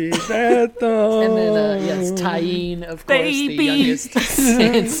 see that thong. and then yes, Tyene, of course, Baby. the youngest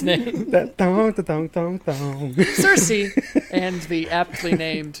sand snake. That thong. Cersei, and the aptly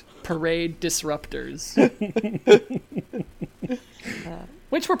named Parade Disruptors.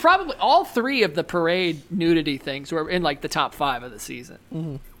 Which were probably all three of the parade nudity things were in like the top 5 of the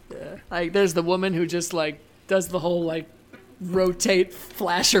season. Yeah. Like there's the woman who just like does the whole like rotate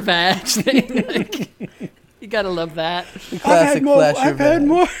flasher vag thing. Like, you gotta love that. Classic flasher. I've had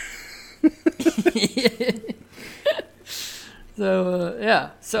more. So yeah.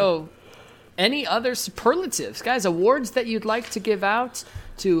 So any other superlatives, guys? Awards that you'd like to give out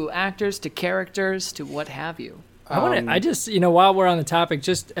to actors, to characters, to what have you? I just, while we're on the topic,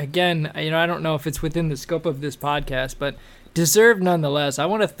 just again, I don't know if it's within the scope of this podcast, but deserved nonetheless. I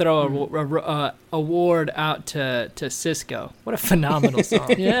want to throw a award out to Cisco. What a phenomenal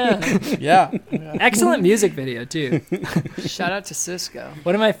song. Yeah. Yeah. Excellent music video, too. Shout out to Cisco.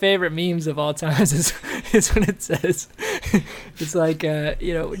 One of my favorite memes of all times is when it says, it's like,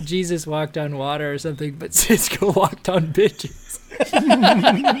 Jesus walked on water or something, but Cisco walked on bitches.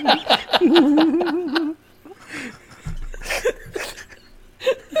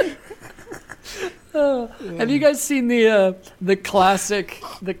 Have you guys seen the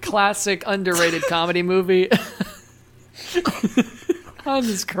classic underrated comedy movie? I'm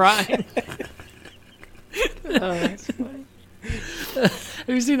just crying. Have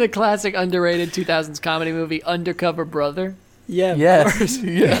you seen the classic underrated 2000s comedy movie Undercover Brother? Yeah, Yes.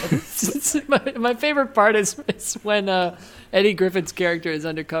 Yeah. my favorite part is when Eddie Griffin's character is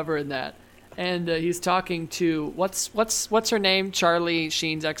undercover in that, and he's talking to what's her name? Charlie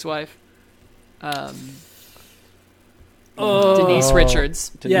Sheen's ex-wife. Denise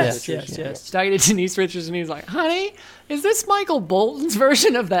Richards. Yes. He's talking to Denise Richards, and he's like, "Honey, is this Michael Bolton's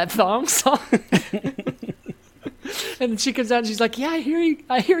version of that thong song?" And she comes out and she's like, "Yeah, I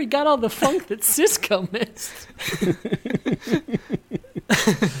hear he got all the funk that Cisco missed."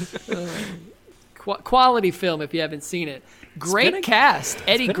 Quality film if you haven't seen it. Great cast: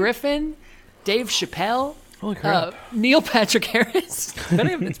 Eddie Griffin, Dave Chappelle, Holy crap. Neil Patrick Harris.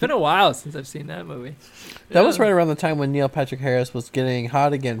 It's been a while since I've seen that movie. That was right around the time when Neil Patrick Harris was getting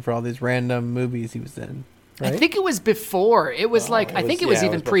hot again for all these random movies he was in. Right? I think it was before. It was I think it was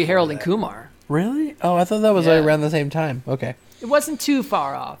even pre Harold and Kumar. Really? Oh, I thought that was Yeah. right around the same time. Okay. It wasn't too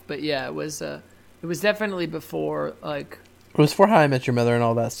far off, but yeah, it was definitely before like. It was for How I Met Your Mother and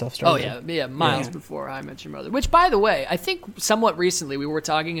all that stuff Oh started. yeah, miles before I Met Your Mother. Which, by the way, I think somewhat recently we were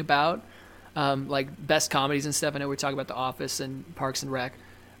talking about like best comedies and stuff. I know we were talking about The Office and Parks and Rec.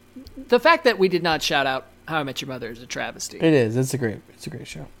 The fact that we did not shout out How I Met Your Mother is a travesty. It is. It's a great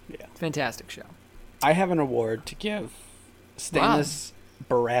show. Fantastic show. I have an award to give Stannis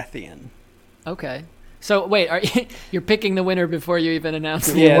Baratheon. Okay. So wait, you're picking the winner before you even announce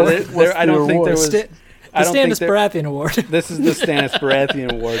the Yeah, award? I don't think there was. The I don't think Stannis Baratheon Award. This is the Stannis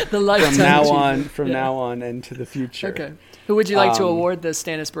Baratheon Award The lifetime from achievement. now on into the future. Okay. Who would you like to award the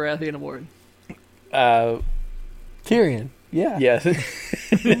Stannis Baratheon Award? Tyrion. Yeah. Yes.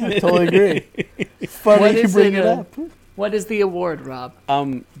 I totally agree. Funny What you is bring it, it up. What is the award, Rob?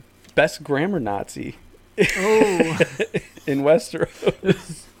 Best grammar Nazi Oh, in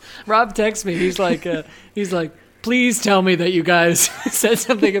Westeros. Rob texts me. He's like, please tell me that you guys said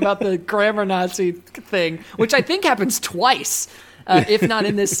something about the grammar Nazi thing, which I think happens twice, if not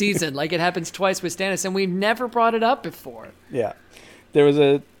in this season. Like it happens twice with Stannis, and we never brought it up before. Yeah, there was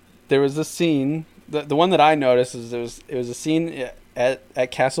a scene. The one that I noticed is it was a scene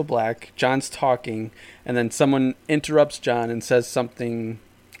at Castle Black. Jon's talking, and then someone interrupts Jon and says something.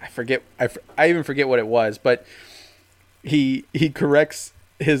 I forget. I even forget what it was, but he corrects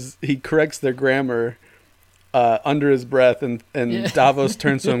their grammar under his breath, and Davos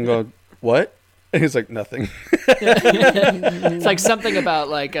turns to him and goes, "What?" And he's like, "Nothing." It's like something about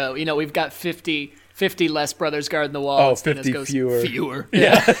like, we've got 50 less brothers guarding the wall. Oh, and Stannis 50 goes, fewer. Fewer.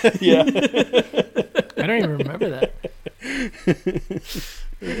 Yeah. I don't even remember that.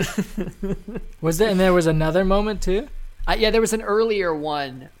 Was there? And there was another moment too. Yeah, there was an earlier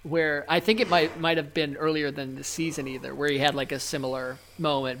one where I think it might have been earlier than the season either, where he had like a similar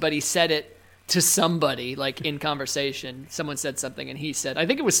moment, but he said it to somebody like in conversation. Someone said something, and he said, "I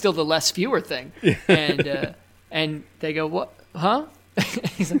think it was still the less fewer thing," and they go, "What? Huh?"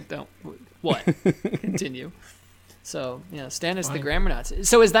 He's like, "Don't what? Continue." So, yeah, Stannis the grammar Nazi.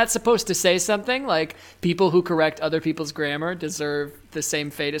 So is that supposed to say something? Like, people who correct other people's grammar deserve the same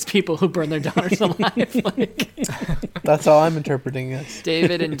fate as people who burn their daughters alive? Like, That's all I'm interpreting as.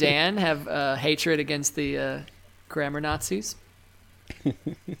 David and Dan have hatred against the grammar Nazis? I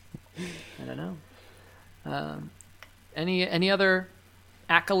don't know. Any other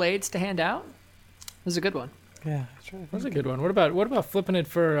accolades to hand out? This is a good one. Yeah, that's right. That's a good one. What about flipping it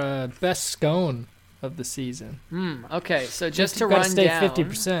for best scone of the season? Okay, so just to You've gotta run stay down,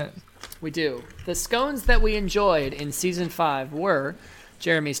 50%. we do. The scones that we enjoyed in season 5 were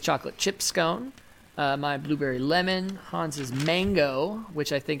Jeremy's chocolate chip scone, my blueberry lemon, Hans's mango,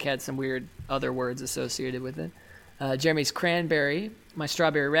 which I think had some weird other words associated with it, Jeremy's cranberry, my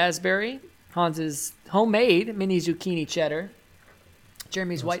strawberry raspberry, Hans's homemade mini zucchini cheddar,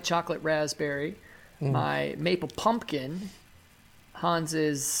 Jeremy's white chocolate raspberry, my maple pumpkin,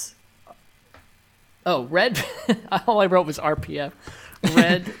 Hans's red. All I wrote was RPF.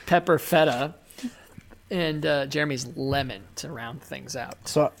 Red pepper feta, and Jeremy's lemon to round things out.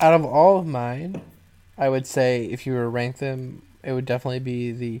 So out of all of mine, I would say if you were to rank them, it would definitely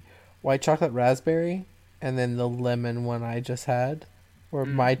be the white chocolate raspberry and then the lemon one I just had were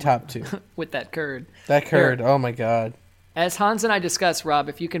my top two. With that curd. That curd, oh my god. As Hans and I discussed, Rob,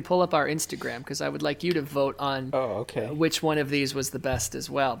 if you can pull up our Instagram, because I would like you to vote on which one of these was the best as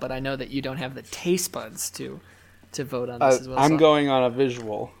well. But I know that you don't have the taste buds to vote on this as well. I'm going on a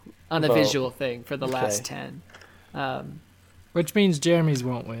visual. On a vote. visual thing for the last Okay. 10. Which means Jeremy's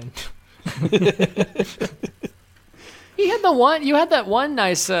won't win. He had the one. You had that one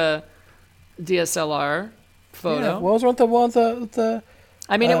nice DSLR photo. Yeah, what was wrong with the one with the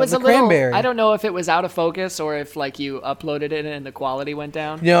I mean, it was the a little. cranberry. I don't know if it was out of focus or if like you uploaded it and the quality went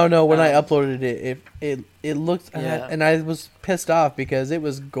down. No, when I uploaded it looked Yeah. and I was pissed off because it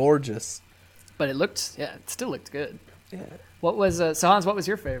was gorgeous. But it looked. Yeah, it still looked good. Yeah. What was so Hans? What was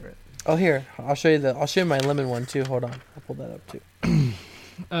your favorite? Oh, here, I'll show you my lemon one too. Hold on. I'll pull that up too.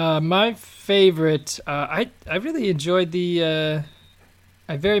 My favorite, I really enjoyed I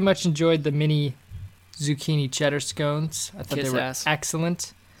very much enjoyed the mini zucchini cheddar scones. I thought Kiss they were ass.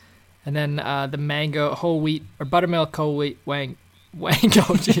 excellent. And then the mango whole wheat or buttermilk whole wheat wango. Wango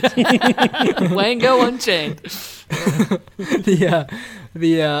Unchained.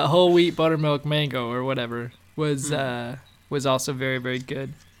 the whole wheat buttermilk mango or whatever was also very, very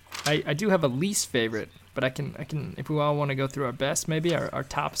good. I do have a least favorite, but I can if we all want to go through our best, maybe our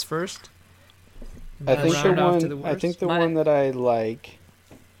tops first. I think round the off to one. the I worst. think the Mine- one that I like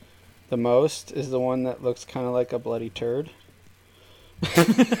the most is the one that looks kind of like a bloody turd.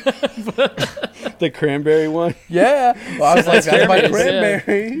 The cranberry one. Yeah, well, I was like, that's my Jeremy's, yeah.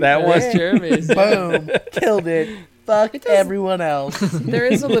 cranberry. That That's one. Jeremy's. Boom, killed it. Fuck everyone else. There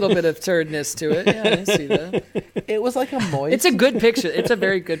is a little bit of turdness to it. Yeah, I see that. It was like a moist. It's a good picture. It's a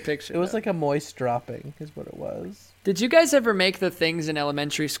very good picture. It was though. like a moist dropping, is what it was. Did you guys ever make the things in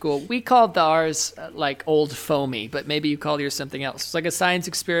elementary school? We called ours like old foamy, but maybe you called yours something else. It's like a science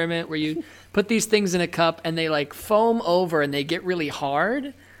experiment where you put these things in a cup and they like foam over and they get really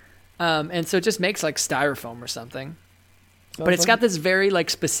hard. And so it just makes like styrofoam or something. But it's got this very like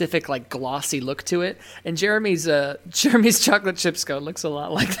specific like glossy look to it. And Jeremy's chocolate chip scone looks a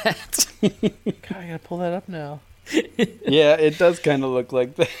lot like that. God, I gotta pull that up now. Yeah, it does kind of look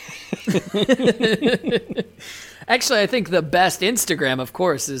like that. Actually, I think the best Instagram, of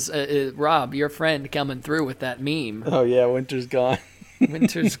course, is Rob, your friend, coming through with that meme. Oh yeah, winter's gone.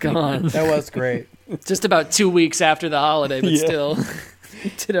 Winter's gone. That was great. Just about 2 weeks after the holiday, but Yeah. still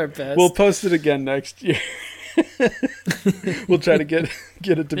did our best. We'll post it again next year. We'll try to get it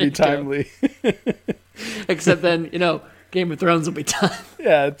to There you be go. timely. Except then, Game of Thrones will be done.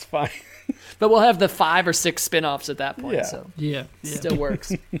 Yeah, it's fine. But we'll have the 5 or 6 spin-offs at that point, Yeah. so Yeah. still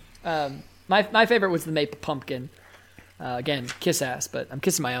works. My favorite was the maple pumpkin. Again, kiss ass, but I'm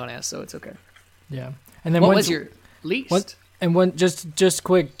kissing my own ass, so it's okay. Yeah. And then What once- was your least? And just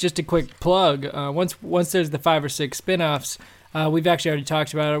a quick plug. Once there's the 5 or 6 spin-offs, We've actually already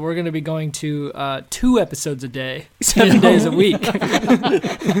talked about it. We're going to be going to 2 episodes a day, 7 days a week.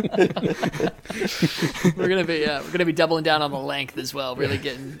 We're gonna be doubling down on the length as well. Really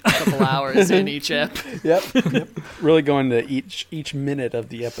getting a couple hours in each ep. Yep. Really going to each minute of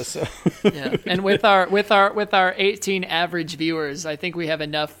the episode. Yeah, and with our 18 average viewers, I think we have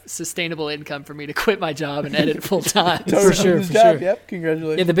enough sustainable income for me to quit my job and edit full time. For sure. Yep,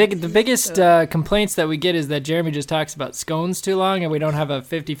 congratulations. Yeah, the biggest complaints that we get is that Jeremy just talks about scones too long, and we don't have a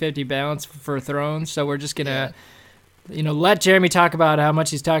 50-50 balance for Thrones. So we're just gonna, let Jeremy talk about how much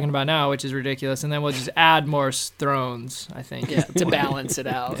he's talking about now, which is ridiculous, and then we'll just add more Thrones. I think. Yeah, to balance it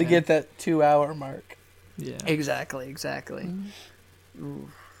out. To get that 2-hour mark. Yeah. Exactly. Ooh.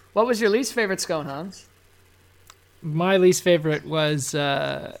 What was your least favorite scone, Hans? My least favorite was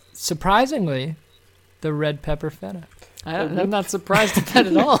surprisingly the red pepper feta. I'm not surprised at that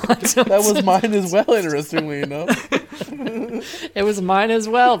at all. That was mine as well, interestingly enough. It was mine as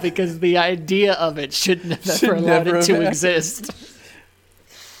well, because the idea of it shouldn't have ever allowed it to exist.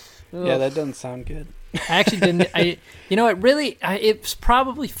 Yeah, that doesn't sound good. I actually didn't. It's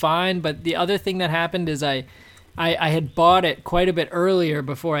probably fine. But the other thing that happened is I had bought it quite a bit earlier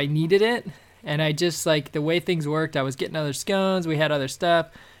before I needed it, and I just the way things worked. I was getting other scones. We had other stuff.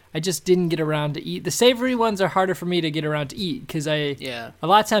 I just didn't get around to eat. The savory ones are harder for me to get around to eat because a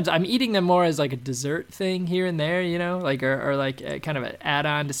lot of times I'm eating them more as a dessert thing here and there, or kind of an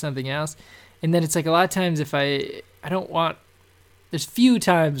add-on to something else. And then it's a lot of times if I don't want. There's few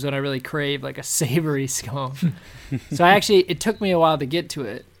times when I really crave a savory scone. So it took me a while to get to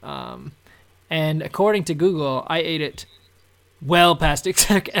it. And according to Google, I ate it well past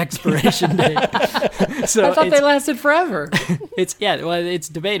expiration date. So I thought they lasted forever. It's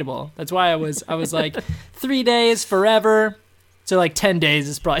debatable. That's why I was 3 days forever. So 10 days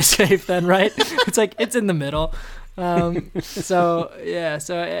is probably safe then, right? It's in the middle. Maybe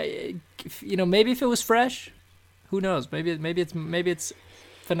if it was fresh, who knows? Maybe it's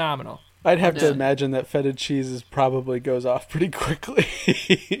phenomenal. I'd have to imagine that feta cheese probably goes off pretty quickly.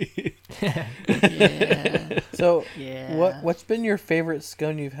 Yeah. So, what's been your favorite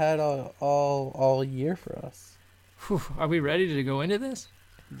scone you've had all year for us? Whew, are we ready to go into this?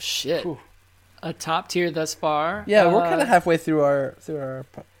 Shit. A top tier thus far. Yeah, we're kind of halfway through our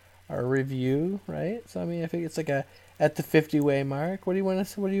review, right? So I mean, I think it's at the 50-way mark. What do you want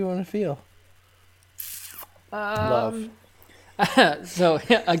to feel? Love. So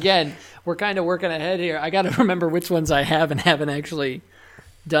again, we're kind of working ahead here. I got to remember which ones I have and haven't actually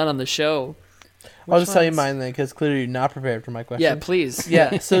done on the show. I'll just tell you mine then, because clearly you're not prepared for my question. Yeah, please.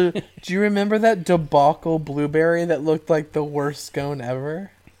 Yeah. So, do you remember that debacle blueberry that looked like the worst scone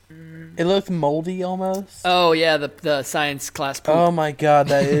ever? It looked moldy almost. Oh yeah, the science class poop. Oh my god,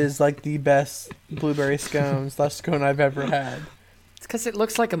 that is the best blueberry scone I've ever had. It's because it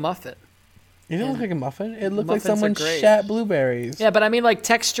looks like a muffin. It didn't look like a muffin. It looked like Muffins are someone great. shat blueberries. Yeah, but I mean,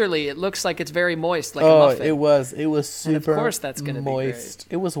 texturally, it looks like it's very moist, like a Oh, muffin. it was super And of course that's gonna be moist.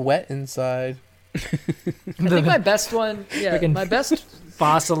 It was wet inside. I think my best one, my best.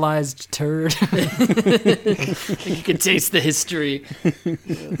 Fossilized turd. You can taste the history.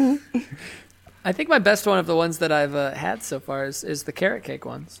 I think my best one of the ones that I've had so far is the carrot cake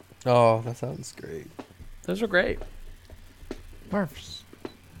ones. Oh, that sounds great. Those are great. Murphs.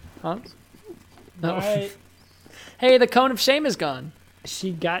 Hans? Right. Hey, the cone of shame is gone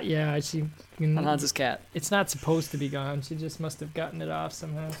She on Hans's cat. It's not supposed to be gone. She just must have gotten it off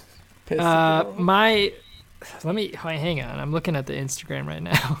somehow. Pissed it off. Hang on. I'm looking at the Instagram right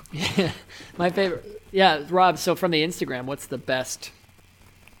now. Yeah, my favorite. Yeah, Rob. So from the Instagram, what's the best?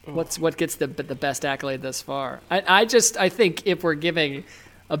 What gets the best accolade thus far? I think if we're giving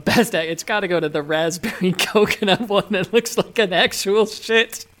a best, it's got to go to the raspberry coconut one that looks like an actual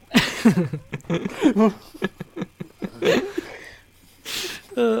shit. Isn't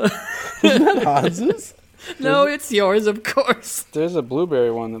that Hans's? No, it's yours, of course. There's a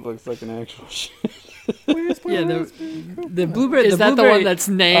blueberry one that looks like an actual shit. Where's my Yeah, raspberry? the blueberry. Is that the one that's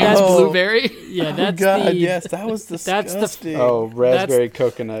named Oh. Blueberry? Yeah, Oh that's God, the. yes, that was that's the- disgusting. Oh, raspberry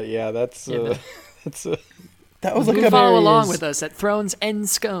coconut. Yeah, that's Yeah, that's that was You like can a follow Blueberry along is- with us at Thrones and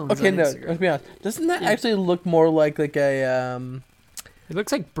Scones. Okay, on no, Instagram. let's be honest. Doesn't that actually look more like a It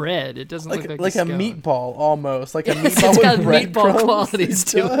looks like bread. It doesn't look like a a scone. meatball almost, like a Yes, meatball it's with got meatball breadcrumbs. qualities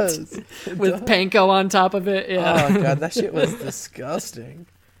to it. does. With panko on top of it. Yeah. Oh God, that shit was disgusting.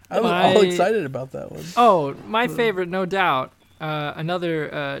 I was My- all excited about that one. Oh, my favorite, no doubt.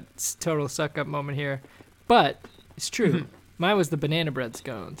 Another total suck up moment here, but it's true. Mine was the banana bread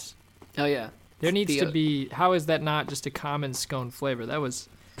scones. Oh yeah. There needs The, to be. How is that not just a common scone flavor? That was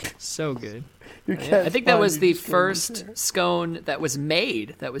So good. I think that was the first scone that was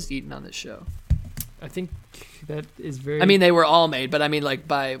made that was eaten on this show. I think that is very. I mean, they were all made, but I mean, like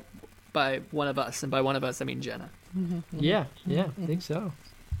by one of us, and by one of us, I mean Jenna. Yeah, I think so.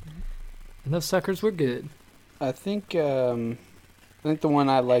 And those suckers were good. I think the one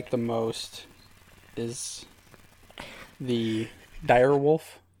I like the most is the dire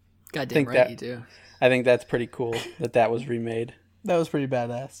wolf. Goddamn think right that- you do. I think that's pretty cool that was remade. That was pretty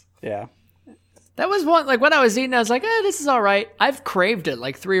badass. Yeah. That was one, like, when I was eating, I was like, this is all right. I've craved it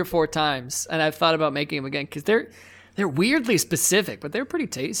like 3 or 4 times, and I've thought about making them again, because they're weirdly specific, but they're pretty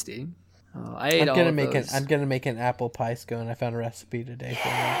tasty. Oh, I ate I'm all gonna of make those. I'm gonna make an apple pie scone. I found a recipe today for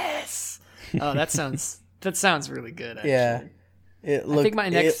that. Yes! Oh, that sounds really good, actually. Yeah. It think my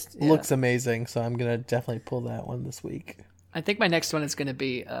next- it looks amazing, so I'm gonna definitely pull that one this week. I think my next one is going to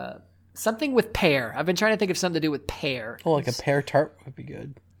be something with pear. I've been trying to think of something to do with pear. Oh, like a pear tart would be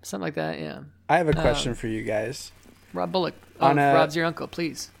good. Something like that, yeah. I have a question for you guys. Rob Bullock. On a- Rob's your uncle,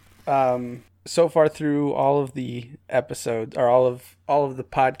 please. So far through all of the episodes or all of the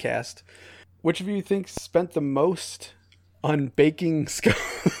podcast, which of you think spent the most on baking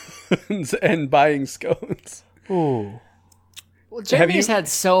scones and buying scones? Ooh. Well, Jeremy's had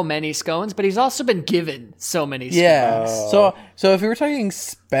so many scones, but he's also been given so many scones. Yeah. So if we were talking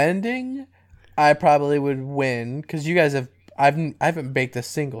spending, I probably would win because you guys I haven't baked a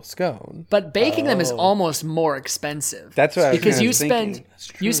single scone. But baking them is almost more expensive. That's what I was because kinda you thinking.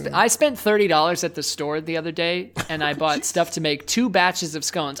 I spent $30 at the store the other day, and I bought stuff to make 2 batches of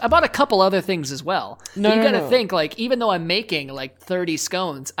scones. I bought a couple other things as well. No, but you no, got to no. think, like, even though I'm making like 30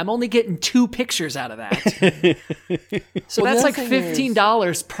 scones, I'm only getting 2 pictures out of that. So Well, that's the like other thing is-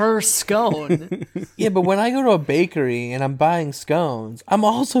 $15 per scone. Yeah, but when I go to a bakery and I'm buying scones, I'm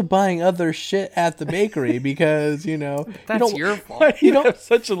also buying other shit at the bakery because That's your fault. Why do you have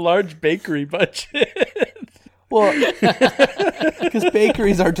such a large bakery budget? Well, because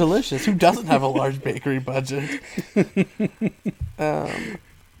bakeries are delicious. Who doesn't have a large bakery budget?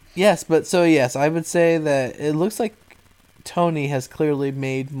 Yes, I would say that it looks like Tony has clearly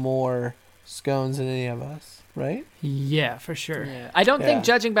made more scones than any of us, right? Yeah, for sure. Yeah. I don't Yeah. think,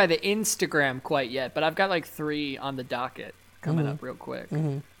 judging by the Instagram quite yet, but I've got like 3 on the docket coming up real quick.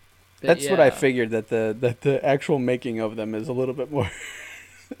 But That's what I yeah. figured, that the actual making of them is a little bit more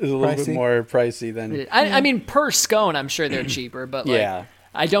Pricey? more pricey than I mean, per scone, I'm sure they're cheaper, but like, yeah.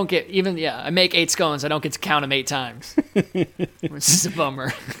 I don't get I make 8 scones. I don't get to count them 8 times, which is a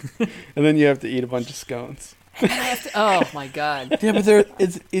bummer. And then you have to eat a bunch of scones. Oh my god! Yeah, but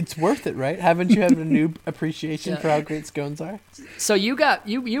it's worth it, right? Haven't you had a new appreciation for how great scones are? So you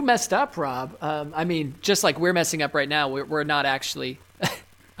messed up, Rob. I mean, just like we're messing up right now, we're not actually.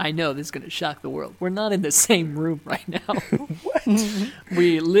 I know this is going to shock the world. We're not in the same room right now. What?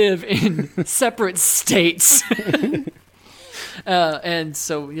 We live in separate states. And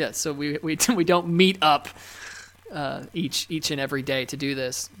so we don't meet up each and every day to do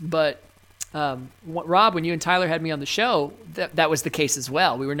this. But Rob, when you and Tyler had me on the show, that was the case as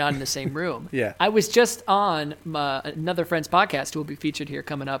well. We were not in the same room. Yeah. I was just on another friend's podcast who will be featured here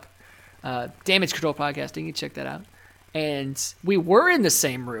coming up, Damage Control Podcasting. You check that out. And we were in the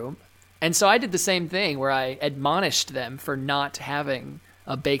same room, and so I did the same thing where I admonished them for not having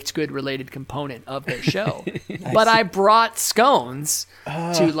a baked good related component of their show. But I brought scones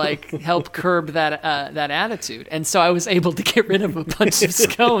to like help curb that attitude, and so I was able to get rid of a bunch of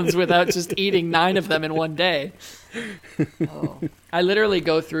scones without just eating 9 of them in one day. I literally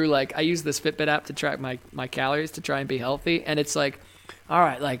go through, like, I use this Fitbit app to track my calories to try and be healthy, and it's like, all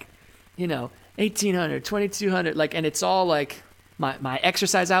right, like, 1,800, 2,200, like, and it's all like my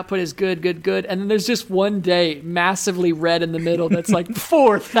exercise output is good, and then there's just one day massively red in the middle that's like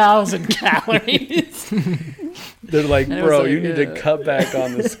 4,000 calories. They're like, And it was bro, like, you need to cut back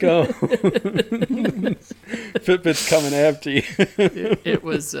on the scone. Fitbit's coming after you.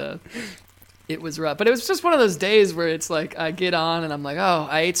 It was rough, but it was just one of those days where it's like I get on and I'm like, oh,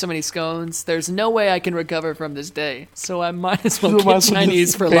 I ate so many scones. There's no way I can recover from this day, so I might as well get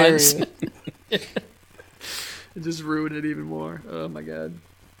Chinese for lunch. It just ruined it even more. Oh my god.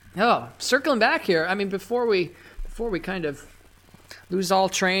 Oh, circling back here. I mean, before we kind of lose all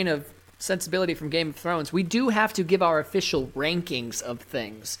train of sensibility from Game of Thrones, we do have to give our official rankings of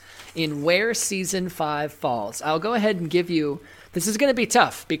things in where season 5 falls. I'll go ahead and give you. This is going to be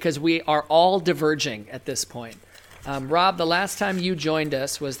tough because we are all diverging at this point. Rob, the last time you joined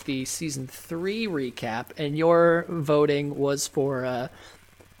us was the season 3 recap, and your voting was for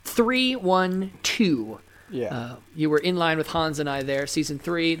 3, 1, 2. Yeah. You were in line with Hans and I there. Season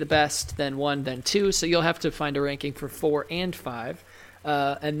 3, the best, then 1, then 2. So you'll have to find a ranking for 4 and 5.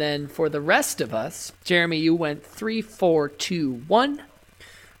 And then for the rest of us, Jeremy, you went 3-4-2-1.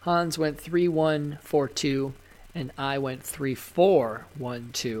 Hans went 3-1-4-2, and I went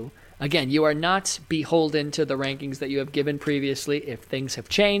 3-4-1-2. Again, you are not beholden to the rankings that you have given previously. If things have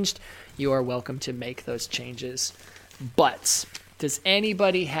changed, you are welcome to make those changes. But does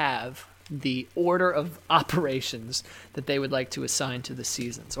anybody have the order of operations that they would like to assign to the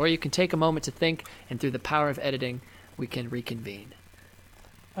seasons? Or you can take a moment to think, and through the power of editing, we can reconvene.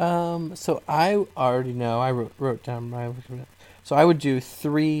 So I already know. I wrote down my. So I would do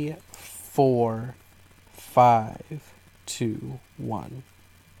 3, 4, 5, 2, 1.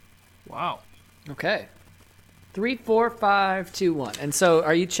 Wow. Okay. 3, 4, 5, 2, 1. And so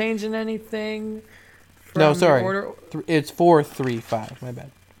are you changing anything from No, sorry. the order? It's 4, 3, 5. My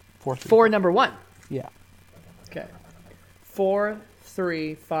bad. 4, 3. 4, number 1. Yeah. Okay. 4,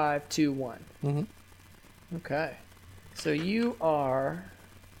 3, 5, 2, 1. Mm-hmm. Okay. So you are...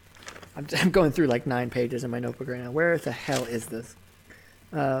 I'm going through like 9 pages in my notebook right now. Where the hell is this?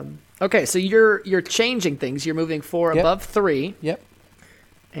 Okay, so you're changing things. You're moving 4 Yep. above 3. Yep.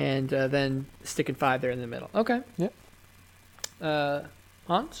 And then sticking 5 there in the middle. Okay. Yep.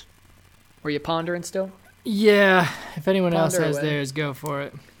 Hans? Were you pondering still? Yeah, if anyone else Ponder has away. theirs, go for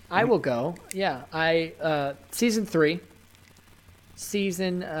it. I will go. Yeah, season 3.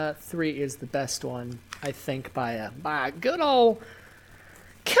 Season 3 is the best one, I think, by a good old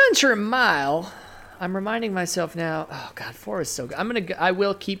country mile. I'm reminding myself now. Oh God, 4 is so good. I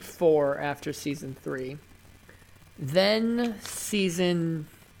will keep 4 after season 3. Then season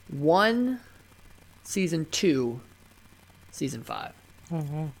 1, season 2, season 5.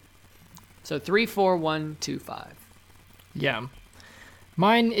 Mm-hmm. So 3, 4, 1, 2, 5. Yeah.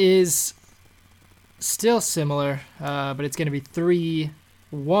 Mine is still similar, but it's going to be 3,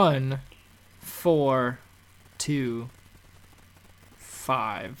 1, 4, 2,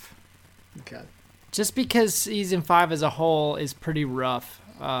 5. Okay. Just because season 5 as a whole is pretty rough.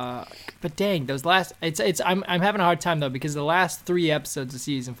 But dang, those last I'm having a hard time though because the last 3 episodes of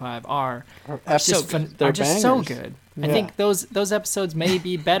season 5 are just so good. I think those episodes may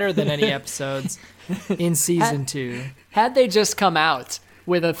be better than any episodes in season 2. Had they just come out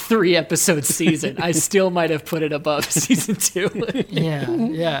with a 3-episode season, I still might have put it above season 2.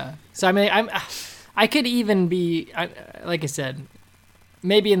 Yeah. So I mean, I could even be like I said,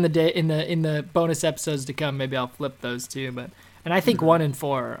 maybe in the bonus episodes to come, maybe I'll flip those two. And I think 1 and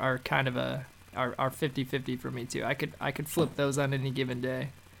 4 are kind of are 50-50 for me too. I could flip those on any given day.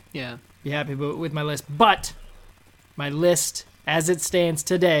 Yeah. Be happy with my list, but my list as it stands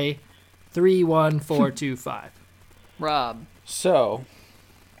today, 3, 1, 4, 2, 5. Rob. So,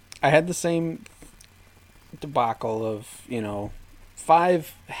 I had the same debacle of,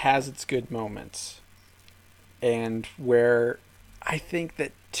 5 has its good moments. And where I think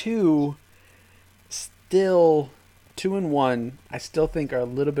that 2 and 1, I still think are a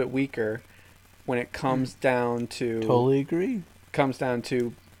little bit weaker when it comes down to... Totally agree. Comes down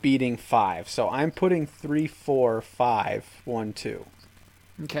to beating 5. So I'm putting 3, 4, 5, 1, 2.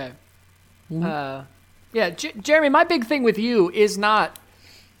 Okay. Mm-hmm. Yeah, Jeremy, my big thing with you is not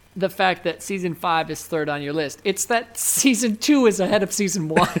the fact that season 5 is third on your list. It's that season 2 is ahead of season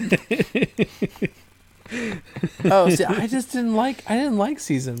 1. Oh, see, I didn't like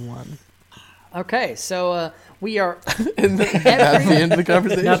season 1. Okay, so we are And that's the end of the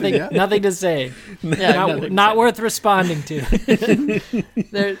conversation. Nothing to say. yeah, Not worth responding to.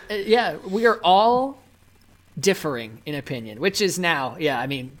 We are all differing in opinion, which is now, I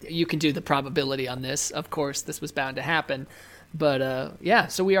mean, you can do the probability on this. Of course, this was bound to happen. But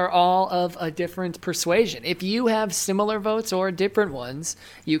so we are all of a different persuasion. If you have similar votes or different ones,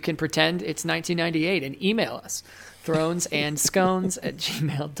 you can pretend it's 1998 and email us,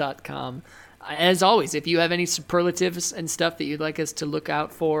 thronesandscones@gmail.com. As always, if you have any superlatives and stuff that you'd like us to look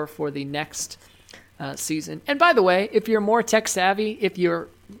out for the next season. And by the way, if you're more tech savvy, if you're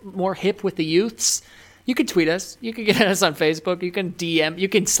more hip with the youths, you can tweet us. You can get us on Facebook. You can DM. You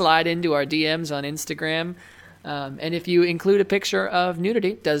can slide into our DMs on Instagram. And if you include a picture of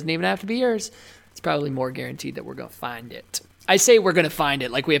nudity, doesn't even have to be yours. It's probably more guaranteed that we're going to find it. I say we're going to find it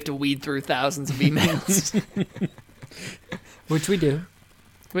like we have to weed through thousands of emails. Which we do.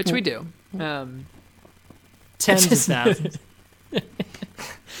 Which we do. Tens of thousands.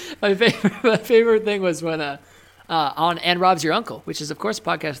 My favorite thing was when on And Rob's Your Uncle, which is, of course, a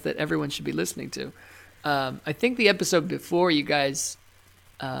podcast that everyone should be listening to. I think the episode before you guys,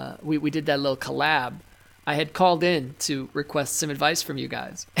 we did that little collab, I had called in to request some advice from you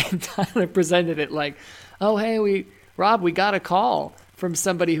guys. And Tyler presented it like, oh, hey, Rob, we got a call from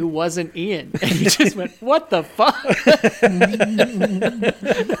somebody who wasn't Ian. And you just went, what the fuck?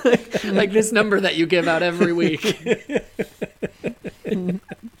 like this number that you give out every week.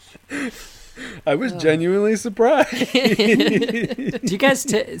 I was genuinely surprised. Do you guys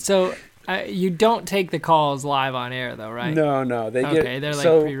you don't take the calls live on air though, right? No, they get Okay, they're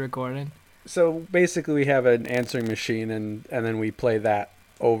like pre-recorded. So basically, we have an answering machine, and then we play that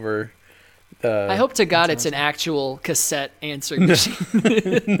over the. I hope to God it's an actual cassette answering machine.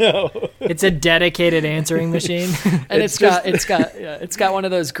 No, It's a dedicated answering machine. And it's got one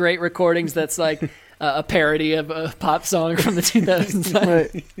of those great recordings that's like a parody of a pop song from the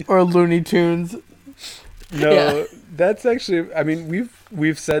 2000s. Right. Or Looney Tunes. no, Yeah. that's actually. I mean,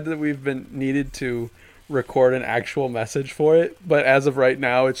 we've said that we've been needed to record an actual message for it, but as of right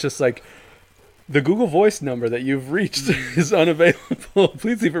now, it's just like. The Google Voice number that you've reached is unavailable.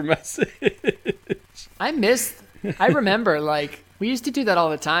 Please leave a message. I remember, like, we used to do that all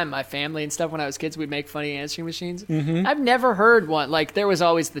the time. My family and stuff, when I was kids, we'd make funny answering machines. Mm-hmm. I've never heard one. Like, there was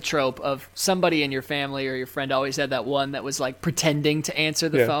always the trope of somebody in your family or your friend always had that one that was, like, pretending to answer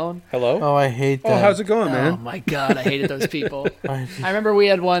the Yeah. phone. Hello? Oh, I hate that. Oh, how's it going, Oh, man? my God, I hated those people. I I remember we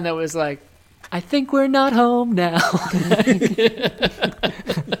had one that was like, I think we're not home now.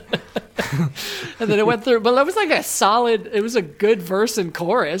 And then it went through, but it was like it was a good verse and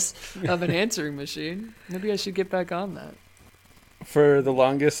chorus of an answering machine. Maybe I should get back on that. For the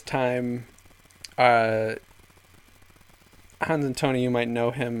longest time, Hans and Tony, you might know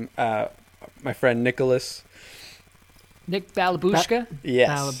him. My friend Nicholas. Nick Balabushka? Yes.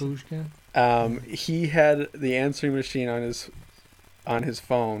 Balabushka. He had the answering machine on his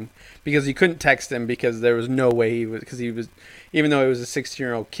phone because he couldn't text him because there was no way he was, even though he was a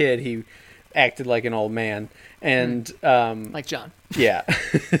 16-year-old kid, he acted like an old man. And Like John. yeah.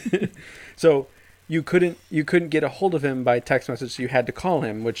 So you couldn't get a hold of him by text message, so you had to call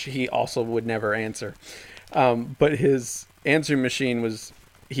him, which he also would never answer. But his answering machine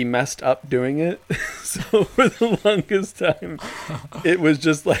he messed up doing it. So for the longest time, it was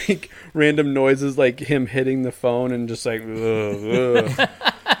just like random noises, like him hitting the phone and just like,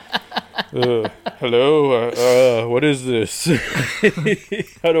 hello, what is this?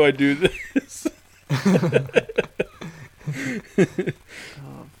 How do I do this?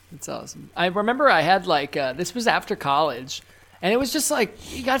 It's awesome. I remember I had like, this was after college. And it was just like,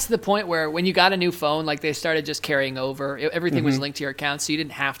 you got to the point where when you got a new phone, like they started just carrying over. Everything was linked to your account, so you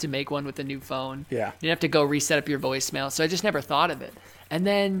didn't have to make one with a new phone. Yeah. You didn't have to go reset up your voicemail. So I just never thought of it. And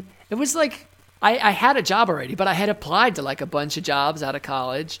then it was like, I had a job already, but I had applied to like a bunch of jobs out of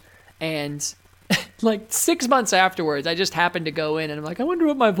college. And like 6 months afterwards, I just happened to go in and I'm like, I wonder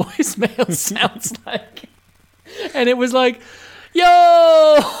what my voicemail sounds like. And it was like,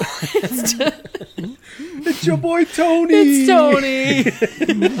 yo! It's your boy Tony. It's Tony.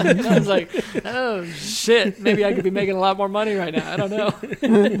 And I was like, oh shit, maybe I could be making a lot more money right now. I don't know.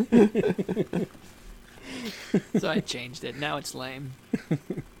 So I changed it. Now it's lame.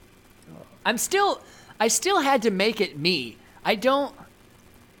 I still had to make it me.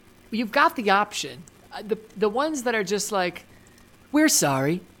 You've got the option. The ones that are just like, we're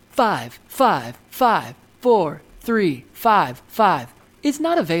sorry, 5, 5, 5, 4, 3, 5, 5. It's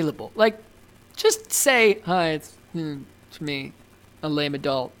not available. Like, just say, hi, it's me, a lame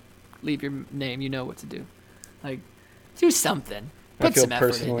adult. Leave your name. You know what to do. Like, do something. I Put feel some effort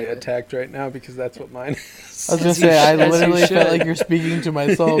personally into it. attacked right now because that's what mine is. was going to say, I As you literally felt should. like you're speaking to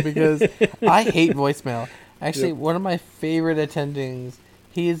my soul because I hate voicemail. Actually, one of my favorite attendings,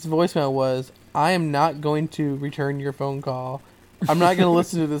 his voicemail was, I am not going to return your phone call. I'm not going to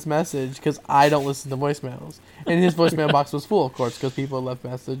listen to this message because I don't listen to voicemails. And his voicemail box was full, of course, because people left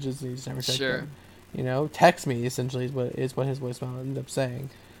messages and he just never checked Sure. them. You know, text me essentially is what his voicemail ended up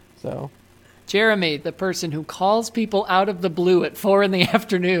saying. So, Jeremy, the person who calls people out of the blue at 4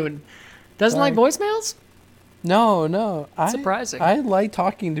 p.m, doesn't like voicemails? no. Surprising. I like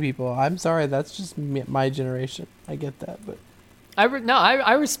talking to people. I'm sorry, that's just my generation. I get that, but I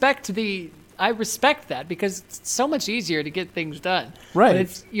respect that because it's so much easier to get things done. Right.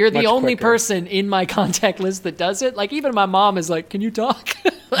 But you're the Much only quicker. person in my contact list that does it. Like, even my mom is like, can you talk?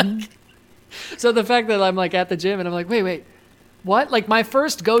 So the fact that I'm like at the gym and I'm like, wait, what? Like, my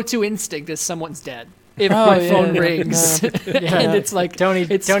first go-to instinct is someo's dead. If my phone rings. And it's like,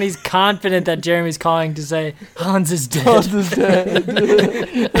 Tony's confident that Jeremy's calling to say Hans is dead. Hans is dead.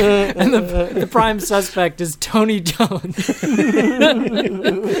 And the prime suspect is Tony Jones.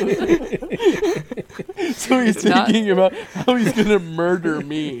 So he's thinking about how he's going to murder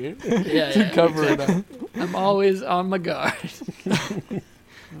me yeah, to cover it up. I'm always on my guard.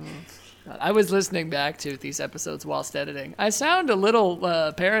 I was listening back to these episodes whilst editing. I sound a little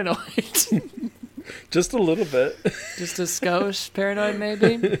paranoid. Just a little bit. Just a skosh paranoid,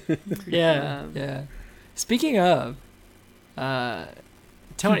 maybe. Yeah, yeah. Speaking of,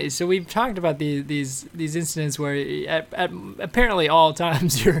 Tony, so we've talked about these incidents where at apparently all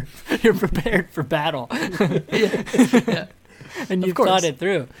times you're prepared for battle. Yeah. And you've thought it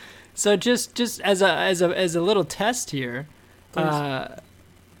through. So just as a little test here,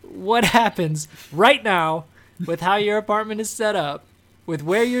 what happens right now with how your apartment is set up, with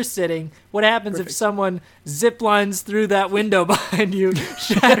where you're sitting? What happens if someone zip lines through that window behind you,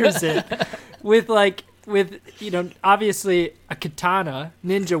 shatters it, with obviously a katana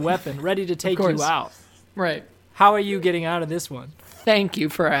ninja weapon ready to take you out? Right. How are you getting out of this one? Thank you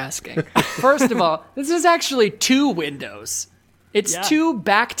for asking. First of all, this is actually 2 windows. It's 2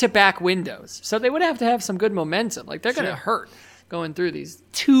 back-to-back windows. So they would have to have some good momentum. Like, they're going to hurt going through these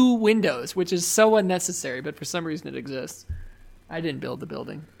 2 windows, which is so unnecessary, but for some reason it exists. I didn't build the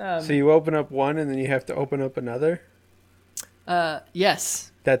building. So you open up one and then you have to open up another?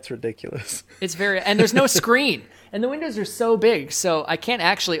 Yes. That's ridiculous. It's and there's no screen. And the windows are so big, so I can't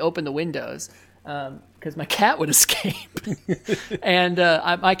actually open the windows because my cat would escape. And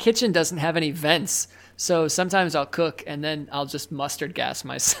my kitchen doesn't have any vents. So sometimes I'll cook and then I'll just mustard gas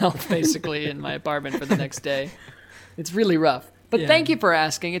myself basically in my apartment for the next day. It's really rough. But thank you for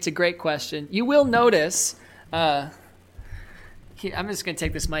asking. It's a great question. You will notice, I'm just going to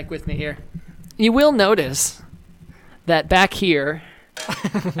take this mic with me here. You will notice that back here,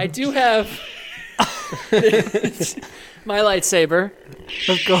 I do have my lightsaber.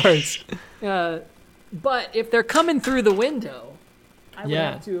 Of course. But if they're coming through the window, I would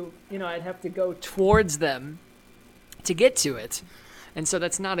have to, I'd have to go towards them to get to it. And so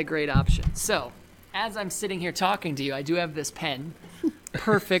that's not a great option. So as I'm sitting here talking to you, I do have this pen.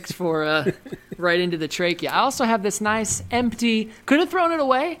 Perfect for right into the trachea. I also have this nice empty, could have thrown it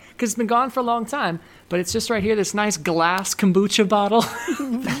away because it's been gone for a long time, but it's just right here, this nice glass kombucha bottle.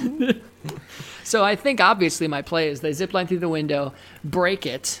 So I think obviously my play is they zip line through the window, break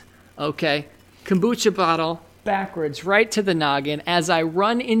it, okay, kombucha bottle, backwards right to the noggin as I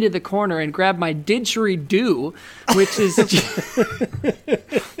run into the corner and grab my didgeridoo, which is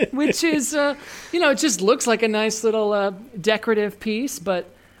it just looks like a nice little decorative piece,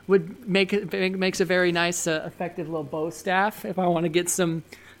 but would makes a very nice effective little bow staff if I want to get some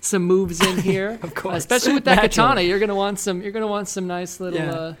moves in here. Of course. Especially with that katana, you're gonna want some nice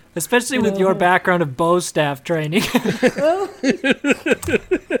little especially with your background of bow staff training.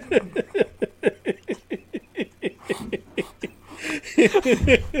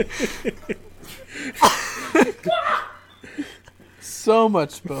 So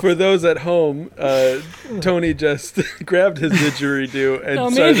much both. For those at home, Tony just grabbed his didgeridoo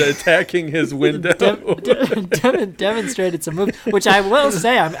and started attacking his window. Demonstrated some moves, which I will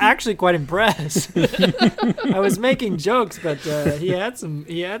say I'm actually quite impressed. I was making jokes, but he had some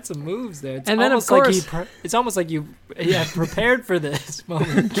moves there. And then of course, it's almost like he had prepared for this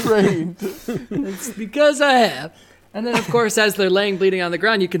moment. Trained. It's because I have. And then of course, as they're laying bleeding on the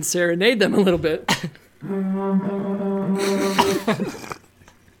ground, you can serenade them a little bit.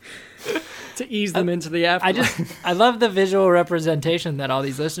 To ease them into the afterlife. I love the visual representation that all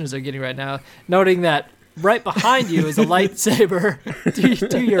these listeners are getting right now, noting that right behind you is a lightsaber,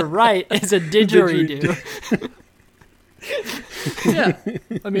 to your right is a didgeridoo. Yeah,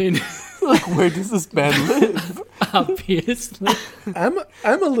 I mean, Like, where does this man live? obviously. I'm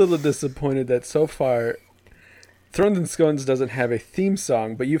a little disappointed that so far Thrones and Scones doesn't have a theme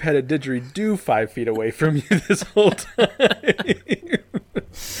song, but you've had a didgeridoo 5 feet away from you this whole time.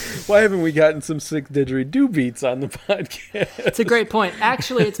 Why haven't we gotten some sick didgeridoo beats on the podcast? It's a great point.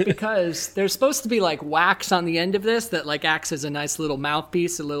 Actually, it's because there's supposed to be like wax on the end of this that like acts as a nice little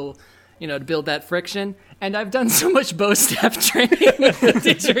mouthpiece, a little, to build that friction. And I've done so much bow staff training with the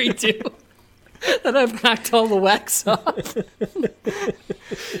didgeridoo that I've knocked all the wax off.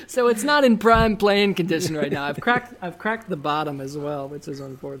 So it's not in prime playing condition right now. I've cracked the bottom as well, which is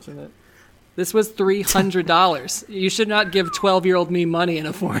unfortunate. This was $300. You should not give 12-year-old me money in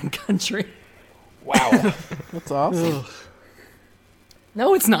a foreign country. Wow. That's awesome.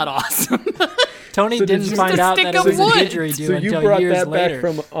 No, it's not awesome. Tony So didn't did you- find out Stick that it of was a wood. didgeridoo So you until brought years that later.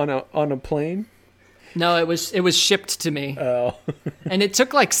 back from on a plane? No, it was shipped to me. Oh. And it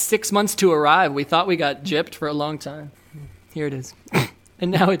took like 6 months to arrive. We thought we got gypped for a long time. Here it is.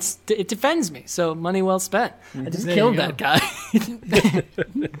 And now it defends me. So money well spent. I just There killed you that guy.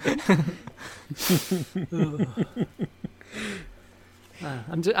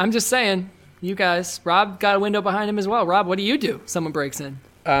 I'm just saying, you guys, Rob got a window behind him as well. Rob, what do you do? Someone breaks in.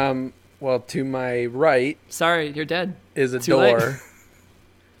 Well, to my right Sorry, you're dead. is a Too late. door.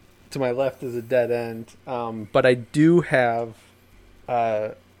 To my left is a dead end. But I do have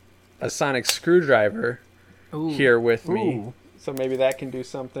a sonic screwdriver Ooh. here with me. Ooh. So maybe that can do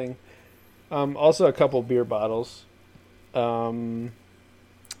something. Also a couple beer bottles. I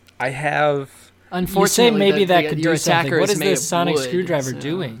have... You say Unfortunately, maybe that could your do something. attacker What is is made this of sonic wood, screwdriver so-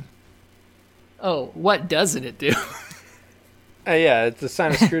 doing? Oh, what doesn't it do? yeah, it's a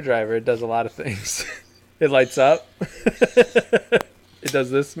sonic screwdriver. It does a lot of things. It lights up. It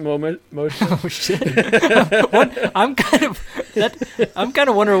does this motion. Oh shit! I'm kind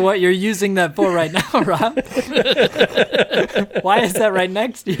of wondering what you're using that for right now, Rob. Why is that right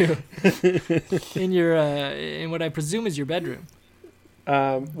next to you in your in what I presume is your bedroom?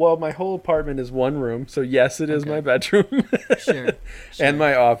 Well, my whole apartment is one room, so yes, it is Okay. my bedroom. Sure. And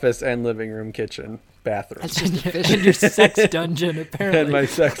my office and living room, kitchen, bathroom. That's just And efficient. your sex dungeon, And apparently. my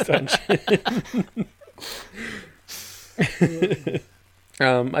sex dungeon.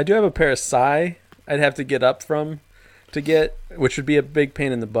 I do have a pair of Psy I'd have to get up from to get, which would be a big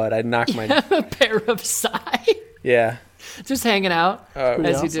pain in the butt. I'd knock my... A pair of Psy. Yeah. Just hanging out Uh,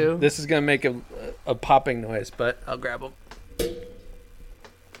 as you do. This is going to make a popping noise, but I'll grab them.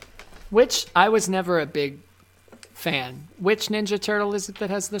 Which I was never a big fan. Which Ninja Turtle is it that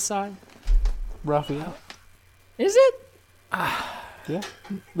has the Psy? Raphael. Is it? Yeah.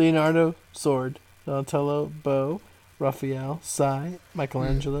 Leonardo, sword. Donatello, bow. Raphael, sai.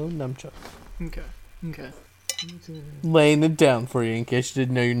 Michelangelo, nunchuck. Okay. Okay. Laying it down for you in case you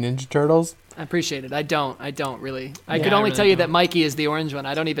didn't know your Ninja Turtles. I appreciate it. I don't really. I Yeah, could I only really tell you don't. that Mikey is the orange one.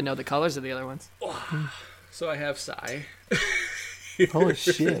 I don't even know the colors of the other ones. So I have Psy. Holy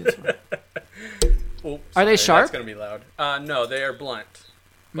shit. Oh, Are they sorry, sharp? That's going to be loud. No, they are blunt.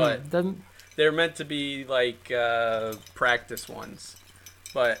 But Doesn't. they're meant to be like practice ones.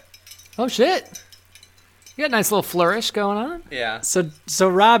 But Oh shit! You got a nice little flourish going on. yeah, So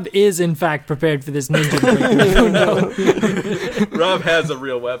Rob is in fact prepared for this ninja break. Rob has a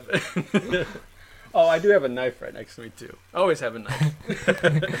real weapon. Oh, I do have a knife right next to me too. I always have a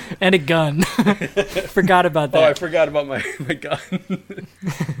knife. And a gun. Forgot about Oh, I that. forgot about my gun.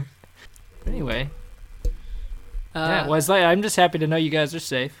 Anyway, yeah. Well, it's like, I'm just happy to know you guys are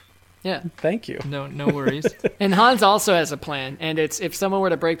safe. Yeah. Thank you. No worries. And Hans also has a plan, and it's if someone were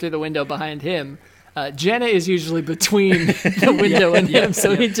to break through the window behind him, Jenna is usually between the window and him,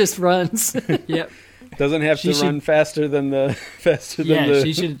 so he just runs. Yep. Doesn't have She to run faster than the Yeah,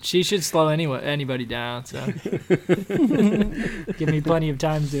 the. she should slow anybody down. So give me plenty of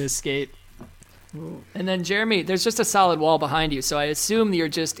time to escape. And then Jeremy, there's just a solid wall behind you, so I assume you're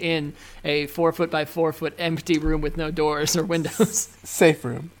just in a 4 foot by 4 foot empty room with no doors or windows. Safe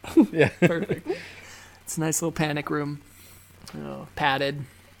room. Yeah. Perfect. It's a nice little panic room. Oh, padded.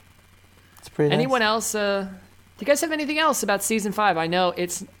 It's pretty Anyone nice. else? Do you guys have anything else about season 5? I know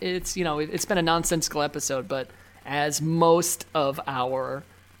it's it's been a nonsensical episode, but as most of our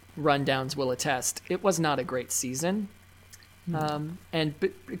rundowns will attest, it was not a great season.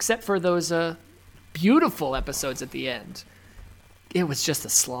 Except for those beautiful episodes at the end, it was just a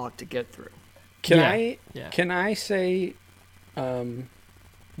slog to get through. Can I say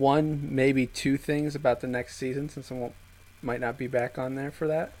one, maybe two things about the next season since might not be back on there for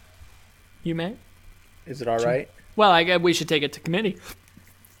that? You may. Is it all right? Well, I guess we should take it to committee.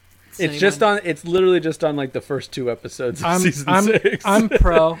 It's just on. It's literally just on like the first two episodes of season 6. I'm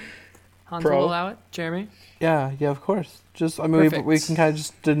pro. Hans Pro. will allow it. Jeremy. Yeah, of course. Just, I mean, Perfect. we can kind of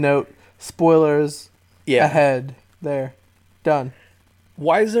just denote spoilers yeah. ahead. There. Done.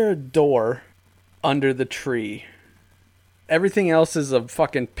 Why is there a door under the tree? Everything else is a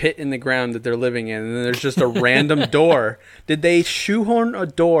fucking pit in the ground that they're living in, and then there's just a random door. Did they shoehorn a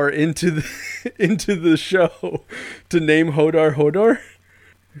door into the show to name Hodor Hodor?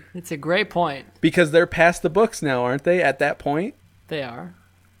 It's a great point. Because they're past the books now, aren't they? At that point, They are.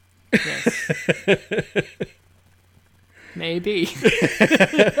 Yes. Maybe.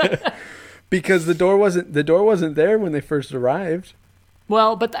 because the door wasn't there when they first arrived.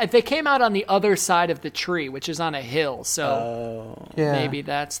 Well, but they came out on the other side of the tree, which is on a hill. So Oh, Yeah. maybe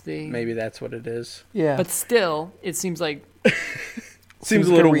that's the. maybe that's what it is. Yeah. But still, it seems like Seems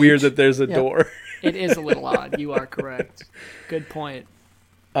a like little a weird reach. that there's a Yeah. door. it is a little odd. You are correct. Good point.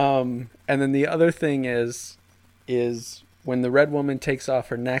 And then the other thing is when the red woman takes off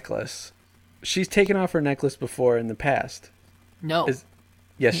her necklace. She's taken off her necklace before in the past. No.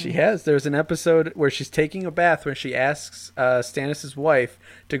 Yes, she has. There's an episode where she's taking a bath when she asks Stannis' wife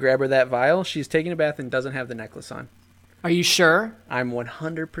to grab her that vial. She's taking a bath and doesn't have the necklace on. Are you sure? I'm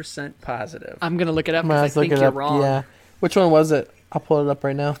 100% positive. I'm gonna look it up I'm gonna because I have to look think it you're up. wrong. Yeah. Which one was it? I'll pull it up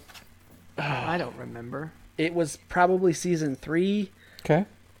right now. I don't remember. It was probably season 3. Okay.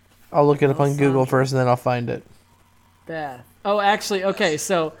 I'll look it up on Google Melisandre. first, and then I'll find it. Beth. Oh, actually, okay,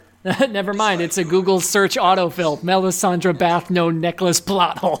 so never mind. It's a Google search autofill. Melisandre Bath no necklace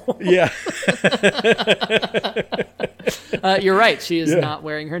plot hole. Yeah. You're right. She is Yeah. not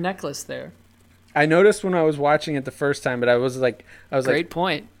wearing her necklace there. I noticed when I was watching it the first time, but I was Great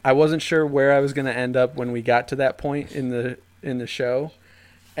point. I wasn't sure where I was going to end up when we got to that point in the show,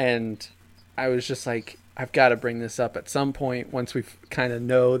 and I was just like, I've got to bring this up at some point once we kind of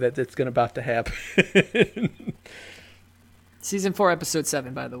know that it's about to happen. Season 4, episode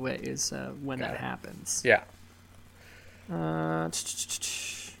 7, by the way, is when that happens. Yeah.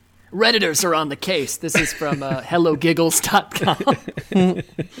 Redditors are on the case. This is from HelloGiggles.com.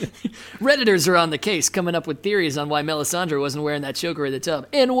 Redditors are on the case, coming up with theories on why Melisandre wasn't wearing that choker in the tub,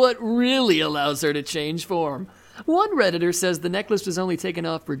 and what really allows her to change form. One Redditor says the necklace was only taken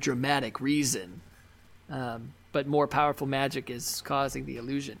off for dramatic reason, but more powerful magic is causing the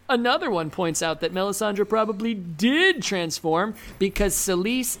illusion. Another one points out that Melisandre probably did transform because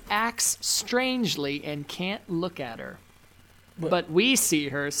Selyse acts strangely and can't look at her. But we see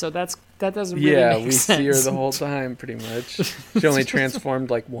her, so that doesn't really make we sense. see her the whole time, pretty much. She only transformed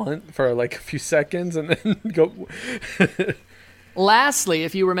for a few seconds, and then go. Lastly,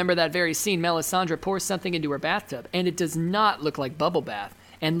 if you remember that very scene, Melisandre pours something into her bathtub, and it does not look like bubble bath,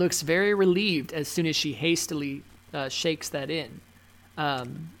 and looks very relieved as soon as she hastily shakes that in.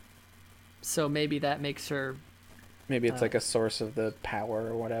 So maybe that makes her Maybe it's like a source of the power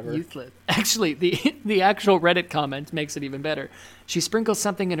or whatever. Youthlet. Actually, the actual Reddit comment makes it even better. She sprinkles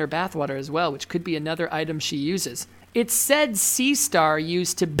something in her bathwater as well, which could be another item she uses. It said Sea Star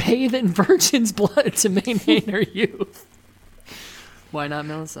used to bathe in virgin's blood to maintain her youth. Why not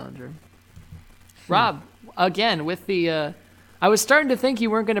Melisandre? Rob, again, with the... I was starting to think you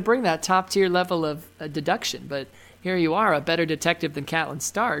weren't going to bring that top-tier level of deduction, but here you are, a better detective than Catelyn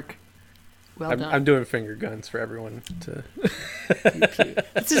Stark. Well done. I'm doing finger guns for everyone to...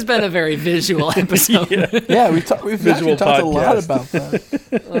 This has been a very visual episode. Yeah, we've Visual actually talked a lot podcast. about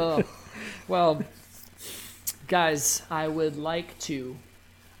that. Well, guys, I would like to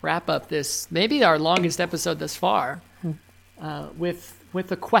wrap up this, maybe our longest episode thus far,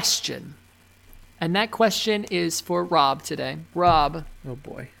 with a question. And that question is for Rob today. Rob, Oh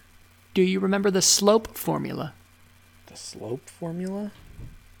boy. do you remember the slope formula? The slope formula?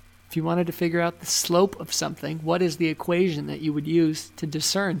 If you wanted to figure out the slope of something, what is the equation that you would use to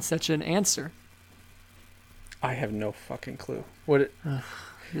discern such an answer? I have no fucking clue.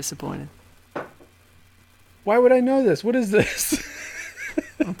 Disappointed. Why would I know this? What is this?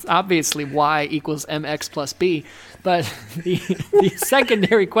 It's obviously y equals mx plus b, but the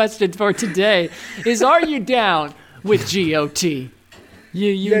secondary question for today is, are you down with GOT?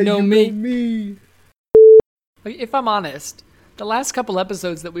 You know me. If I'm honest, the last couple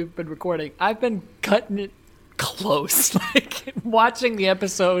episodes that we've been recording, I've been cutting it close, like watching the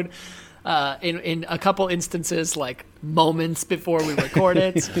episode in a couple instances, like moments before we record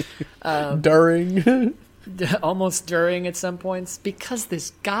it. During. Almost during at some points, because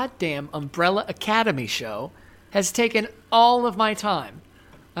this goddamn Umbrella Academy show has taken all of my time.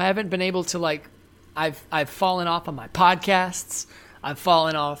 I haven't been able to I've fallen off on my podcasts. I've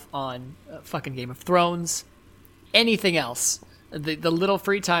fallen off on fucking Game of Thrones. Anything else. The little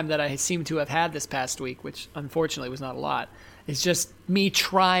free time that I seem to have had this past week, which unfortunately was not a lot, is just me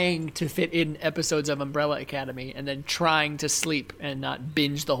trying to fit in episodes of Umbrella Academy and then trying to sleep and not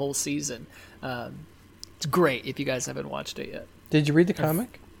binge the whole season. It's great if you guys haven't watched it yet. Did you read the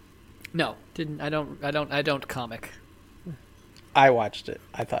comic? No, didn't. I don't comic. I watched it.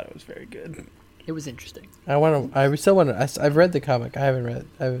 I thought it was very good. It was interesting. I still want to. I've read the comic. I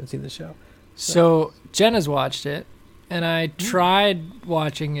haven't seen the show. So Jenna's watched it, and I tried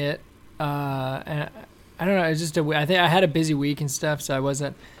watching it, and I don't know. It's just I think I had a busy week and stuff, so I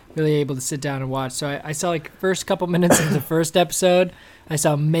wasn't really able to sit down and watch. So I saw first couple minutes of the first episode. I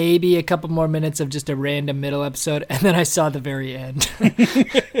saw maybe a couple more minutes of just a random middle episode, and then I saw the very end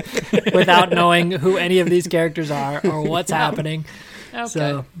without knowing who any of these characters are or what's happening. Okay.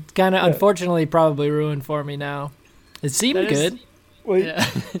 So it's kind of unfortunately probably ruined for me now. It seemed That is- good. Yeah.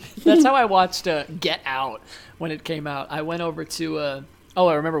 That's how I watched Get Out when it came out. I went over to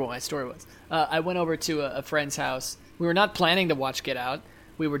I remember what my story was. I went over to a friend's house. We were not planning to watch Get Out.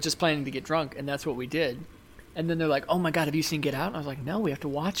 We were just planning to get drunk, and that's what we did. And then they're like, "Oh my God, have you seen Get Out?" And I was like, "No, we have to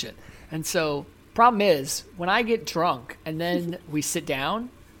watch it." And so, problem is, when I get drunk and then we sit down,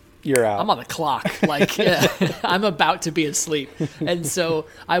 You're out. I'm on the clock. I'm about to be asleep. And so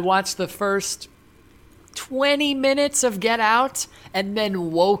I watched the first 20 minutes of Get Out and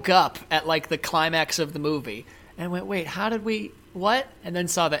then woke up at like the climax of the movie and went, wait, how did we, what? And then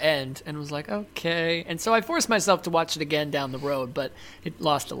saw the end and was like, okay. And so I forced myself to watch it again down the road, but it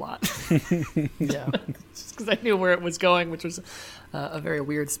lost a lot. Yeah. Just because I knew where it was going, which was a very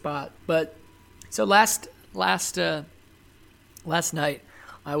weird spot. But so last night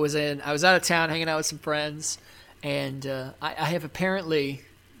I was out of town hanging out with some friends, and I have apparently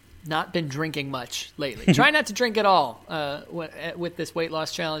not been drinking much lately. Try not to drink at all with this weight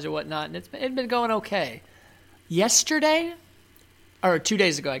loss challenge and whatnot, and it's been going okay. Yesterday, or 2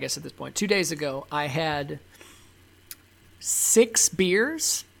 days ago, I guess at this point, 2 days ago, I had 6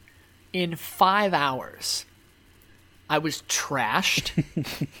 beers in 5 hours. I was trashed.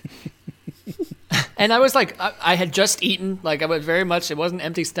 And I was like, I had just eaten. Like, I was very much, it wasn't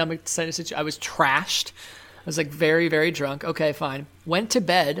empty stomach situation. I was trashed. I was like very, very drunk. Okay, fine. Went to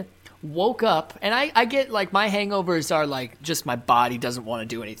bed, woke up, and I get like my hangovers are like just my body doesn't want to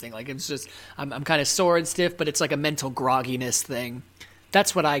do anything. Like it's just, I'm kind of sore and stiff, but it's like a mental grogginess thing.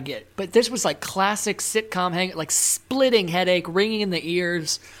 That's what I get. But this was like classic sitcom like splitting headache, ringing in the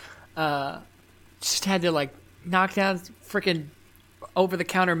ears. Just had to like knock down freaking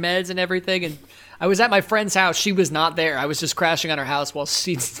over-the-counter meds and everything, and I was at my friend's house. She was not there. I was just crashing on her house while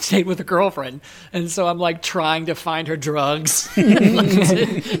she stayed with a girlfriend. And so I'm like trying to find her drugs,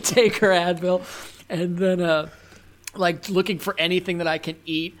 like, take her Advil, and then like looking for anything that I can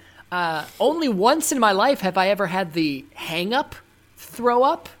eat. Only once in my life have I ever had the hang-up throw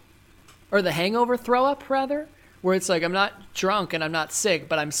up, or the hangover throw up, rather, where it's like I'm not drunk and I'm not sick,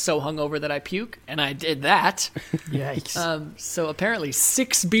 but I'm so hungover that I puke, and I did that. Yikes. So apparently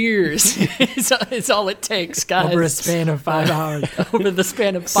 6 beers is all it takes, guys. Over a span of 5 hours. Over the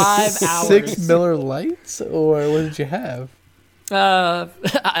span of 5 hours. 6 Miller Lights, or what did you have?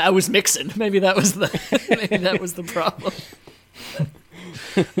 I was mixing. Maybe that was the problem.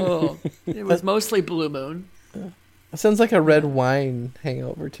 Oh, it was mostly Blue Moon. It sounds like a red wine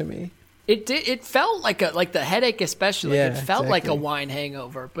hangover to me. It did. It felt like the headache, especially. Yeah, it felt like a wine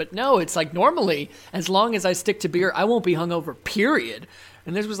hangover, but no. It's like normally, as long as I stick to beer, I won't be hungover. Period.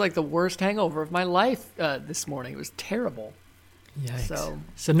 And this was like the worst hangover of my life this morning. It was terrible. Yikes.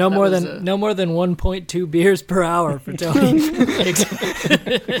 So no more than 1.2 beers per hour for Tony.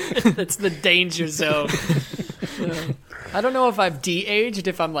 That's the danger zone. I don't know if I've de-aged,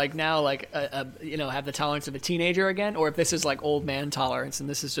 if I'm like now like have the tolerance of a teenager again, or if this is like old man tolerance, and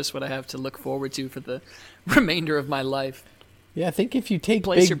this is just what I have to look forward to for the remainder of my life. Yeah, I think if you take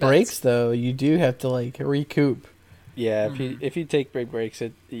big breaks though, you do have to like recoup. Yeah, if you take big breaks,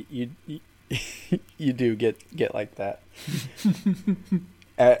 you do get like that.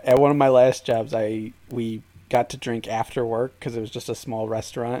 At one of my last jobs, we got to drink after work because it was just a small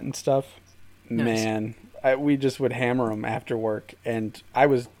restaurant and stuff. Nice. Man, we just would hammer them after work, and I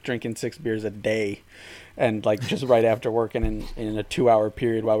was drinking 6 beers a day, and like just right after work, and in a 2-hour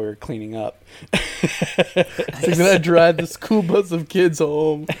period while we were cleaning up. So you're gonna drive the school bus of kids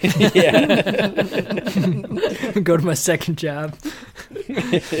home. Yeah. Go to my second job.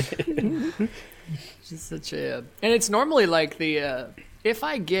 Just such a, and it's normally like the if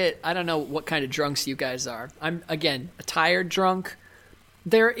I get, I don't know what kind of drunks you guys are. I'm again a tired drunk.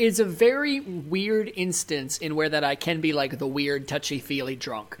 There is a very weird instance in where that I can be like the weird touchy-feely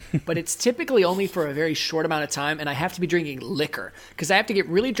drunk, but it's typically only for a very short amount of time, and I have to be drinking liquor because I have to get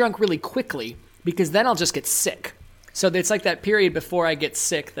really drunk really quickly because then I'll just get sick. So it's like that period before I get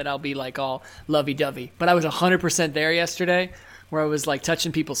sick that I'll be like all lovey-dovey. But I was 100% there yesterday, where I was like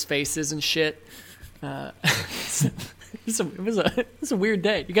touching people's faces and shit. It was a weird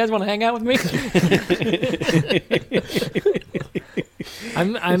day. You guys want to hang out with me?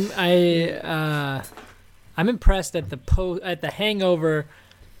 I'm impressed at the hangover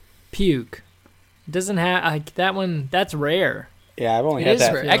puke. It doesn't have like that one. That's rare. Yeah, I've only had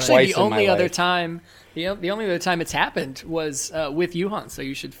that rare. twice Actually, the in only my other life. time, the only other time it's happened was with Yuhan. So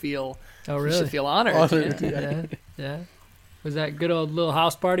you should feel. Oh, really? You should feel honored. Yeah. Was that good old little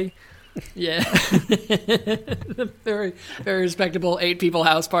house party? Yeah. Very, very respectable 8-people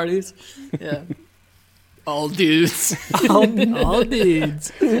house parties. Yeah. All dudes. all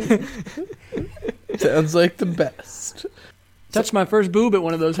dudes. Sounds like the best. Touched my first boob at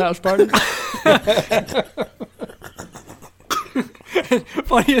one of those house parties.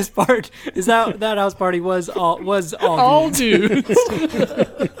 Funniest part is that house party was all dudes.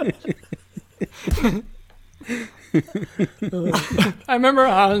 I remember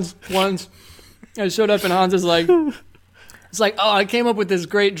Hans once. I showed up and Hans is like, it's like, oh, I came up with this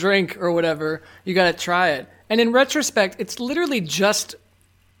great drink or whatever. You got to try it. And in retrospect, it's literally just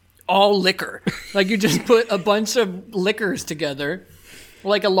all liquor. Like you just put a bunch of liquors together,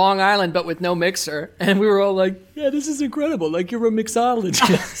 like a Long Island, but with no mixer. And we were all like, yeah, this is incredible. Like you're a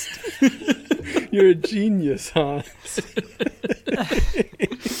mixologist. You're a genius, huh?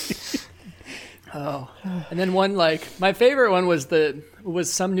 Oh, and then one like my favorite one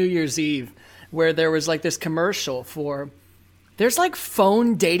was some New Year's Eve where there was like this commercial for there's like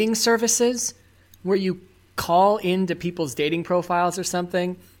phone dating services where you call into people's dating profiles or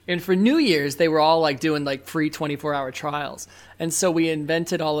something. And for New Year's, they were all like doing like free 24-hour trials. And so we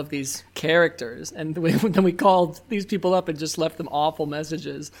invented all of these characters, and then we called these people up and just left them awful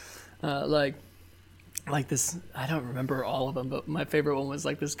messages, like this. I don't remember all of them, but my favorite one was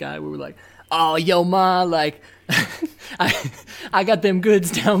like this guy. We were like, "Oh, yo, ma, like, I got them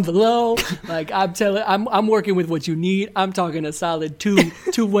goods down below. Like, I'm working with what you need. I'm talking a solid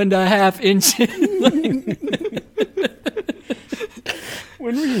 2.5 inches."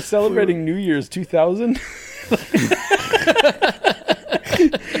 When were you celebrating New Year's? 2000?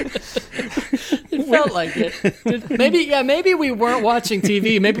 It felt like it. Maybe we weren't watching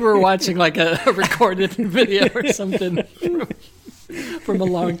TV. Maybe we were watching like a recorded video or something from a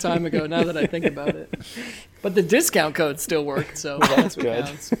long time ago, now that I think about it. But the discount code still worked, so that's what good.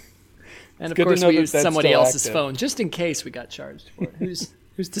 counts. And It's of good to course know we that used that's somebody still else's active. phone, just in case we got charged for it.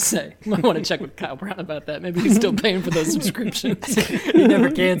 Who's to say? I want to check with Kyle Brown about that. Maybe he's still paying for those subscriptions. He never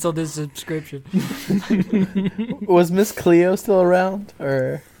canceled his subscription. Was Miss Cleo still around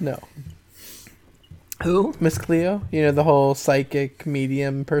or no? Who? Miss Cleo, you know, the whole psychic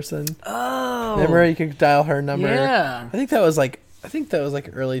medium person. Oh. Remember, you could dial her number. Yeah. I think that was like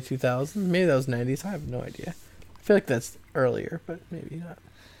early 2000s. Maybe that was 90s. I have no idea. I feel like that's earlier, but maybe not.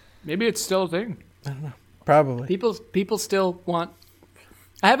 Maybe it's still a thing. Probably. People still want.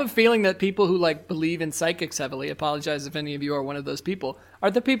 I have a feeling that people who like believe in psychics heavily, apologize if any of you are one of those people, are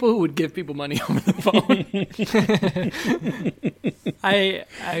the people who would give people money over the phone. I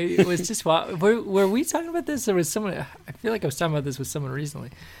was just were we talking about this, or was someone? I feel like I was talking about this with someone recently,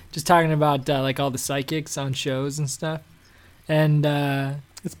 just talking about like all the psychics on shows and stuff, and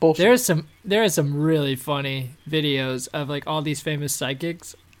It's bullshit. there are some really funny videos of like all these famous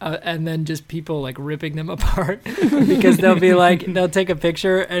psychics. And then just people like ripping them apart because they'll take a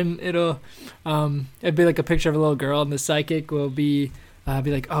picture and it'd be like a picture of a little girl, and the psychic will be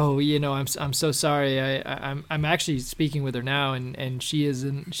like, oh, you know, I'm so sorry, I'm actually speaking with her now, and she's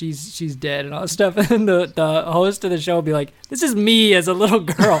dead and all that stuff. And the host of the show will be like, this is me as a little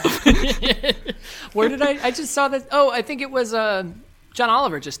girl. Where did I just saw that? Oh, I think it was John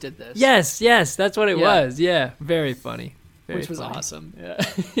Oliver just did this. Yes, that's what it Yeah. was. Yeah, very funny. Which was awesome. Yeah.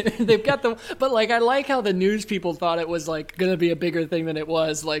 They've got but like I like how the news people thought it was like gonna be a bigger thing than it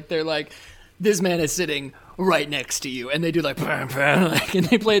was. Like they're like, this man is sitting right next to you, and they do like, like, and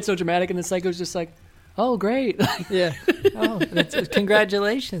they play it so dramatic, and the psycho's just like, oh great. Yeah. Oh,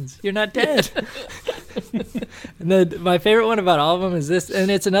 congratulations, you're not dead. And then my favorite one about all of them is this,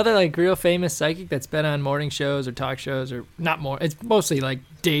 and it's another like real famous psychic that's been on morning shows or talk shows, or not more. It's mostly like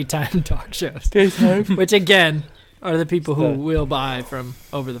daytime talk shows. Which again are the people who will buy from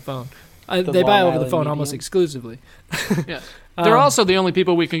over the phone. They buy over the phone almost exclusively. Yeah. They're also the only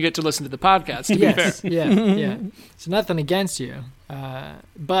people we can get to listen to the podcast, to be fair. Yeah. So nothing against you.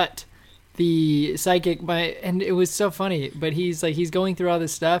 But the psychic, and it was so funny, but he's going through all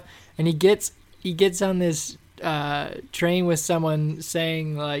this stuff, and he gets on this train with someone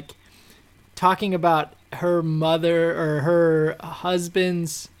saying, like, talking about her mother or her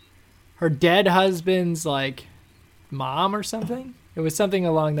dead husband's, like, mom or something. It was something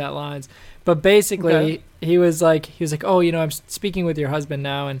along that lines. But basically, he was like, oh, you know, I'm speaking with your husband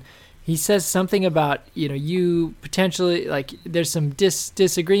now, and he says something about, you know, you potentially, like, there's some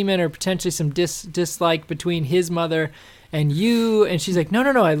disagreement or potentially some dislike between his mother and you, and she's like, no,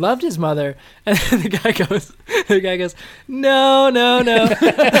 I loved his mother. And the guy goes, no.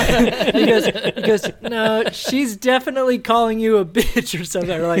 he goes, no, she's definitely calling you a bitch or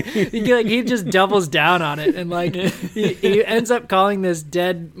something. Or like he just doubles down on it, and like he ends up calling this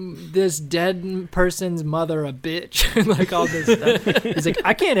dead person's mother a bitch, and like all this stuff. He's like,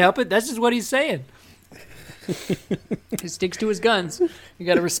 I can't help it. That's just what he's saying. He sticks to his guns. You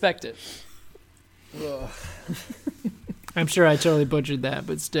got to respect it. I'm sure I totally butchered that,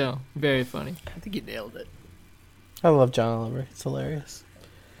 but still, very funny. I think you nailed it. I love John Oliver. It's hilarious.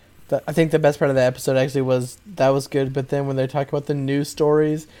 I think the best part of the episode actually was good, but then when they talk about the news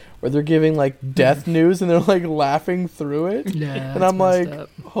stories where they're giving like death news and they're like laughing through it, Yeah, and I'm like, up.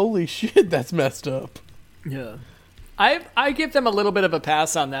 holy shit, that's messed up. Yeah. I give them a little bit of a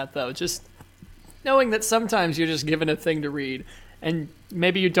pass on that, though, just knowing that sometimes you're just given a thing to read. and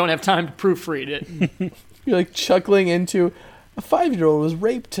maybe you don't have time to proofread it. You're like chuckling into a 5-year-old was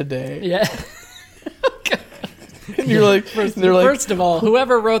raped today. Yeah. And you're like, they're like, First of all,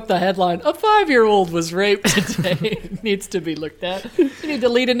 whoever wrote the headline, "A 5-year-old was raped today," needs to be looked at. You need to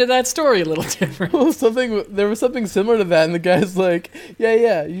lead into that story a little different. well, there was something similar to that, and the guy's like,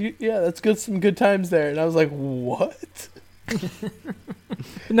 yeah, that's good, some good times there. And I was like, what?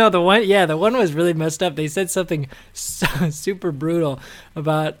 No, the one was really messed up. They said something super brutal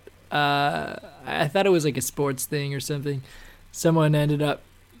about. I thought it was like a sports thing or something. Someone ended up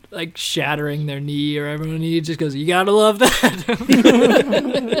like shattering their knee or whatever, and he just goes, "You gotta love that."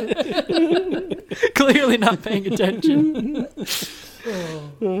 Clearly not paying attention.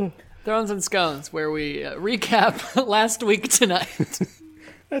 Thrones and Scones, where we recap last week tonight.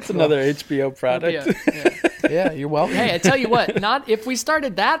 That's another HBO product. Yeah. Yeah, you're welcome. Hey, I tell you what, not if we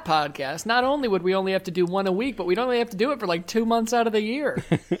started that podcast, not only would we only have to do one a week, but we'd only have to do it for like 2 months out of the year.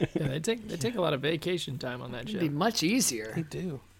 Yeah, they take a lot of vacation time on that It'd be show. much easier. I do.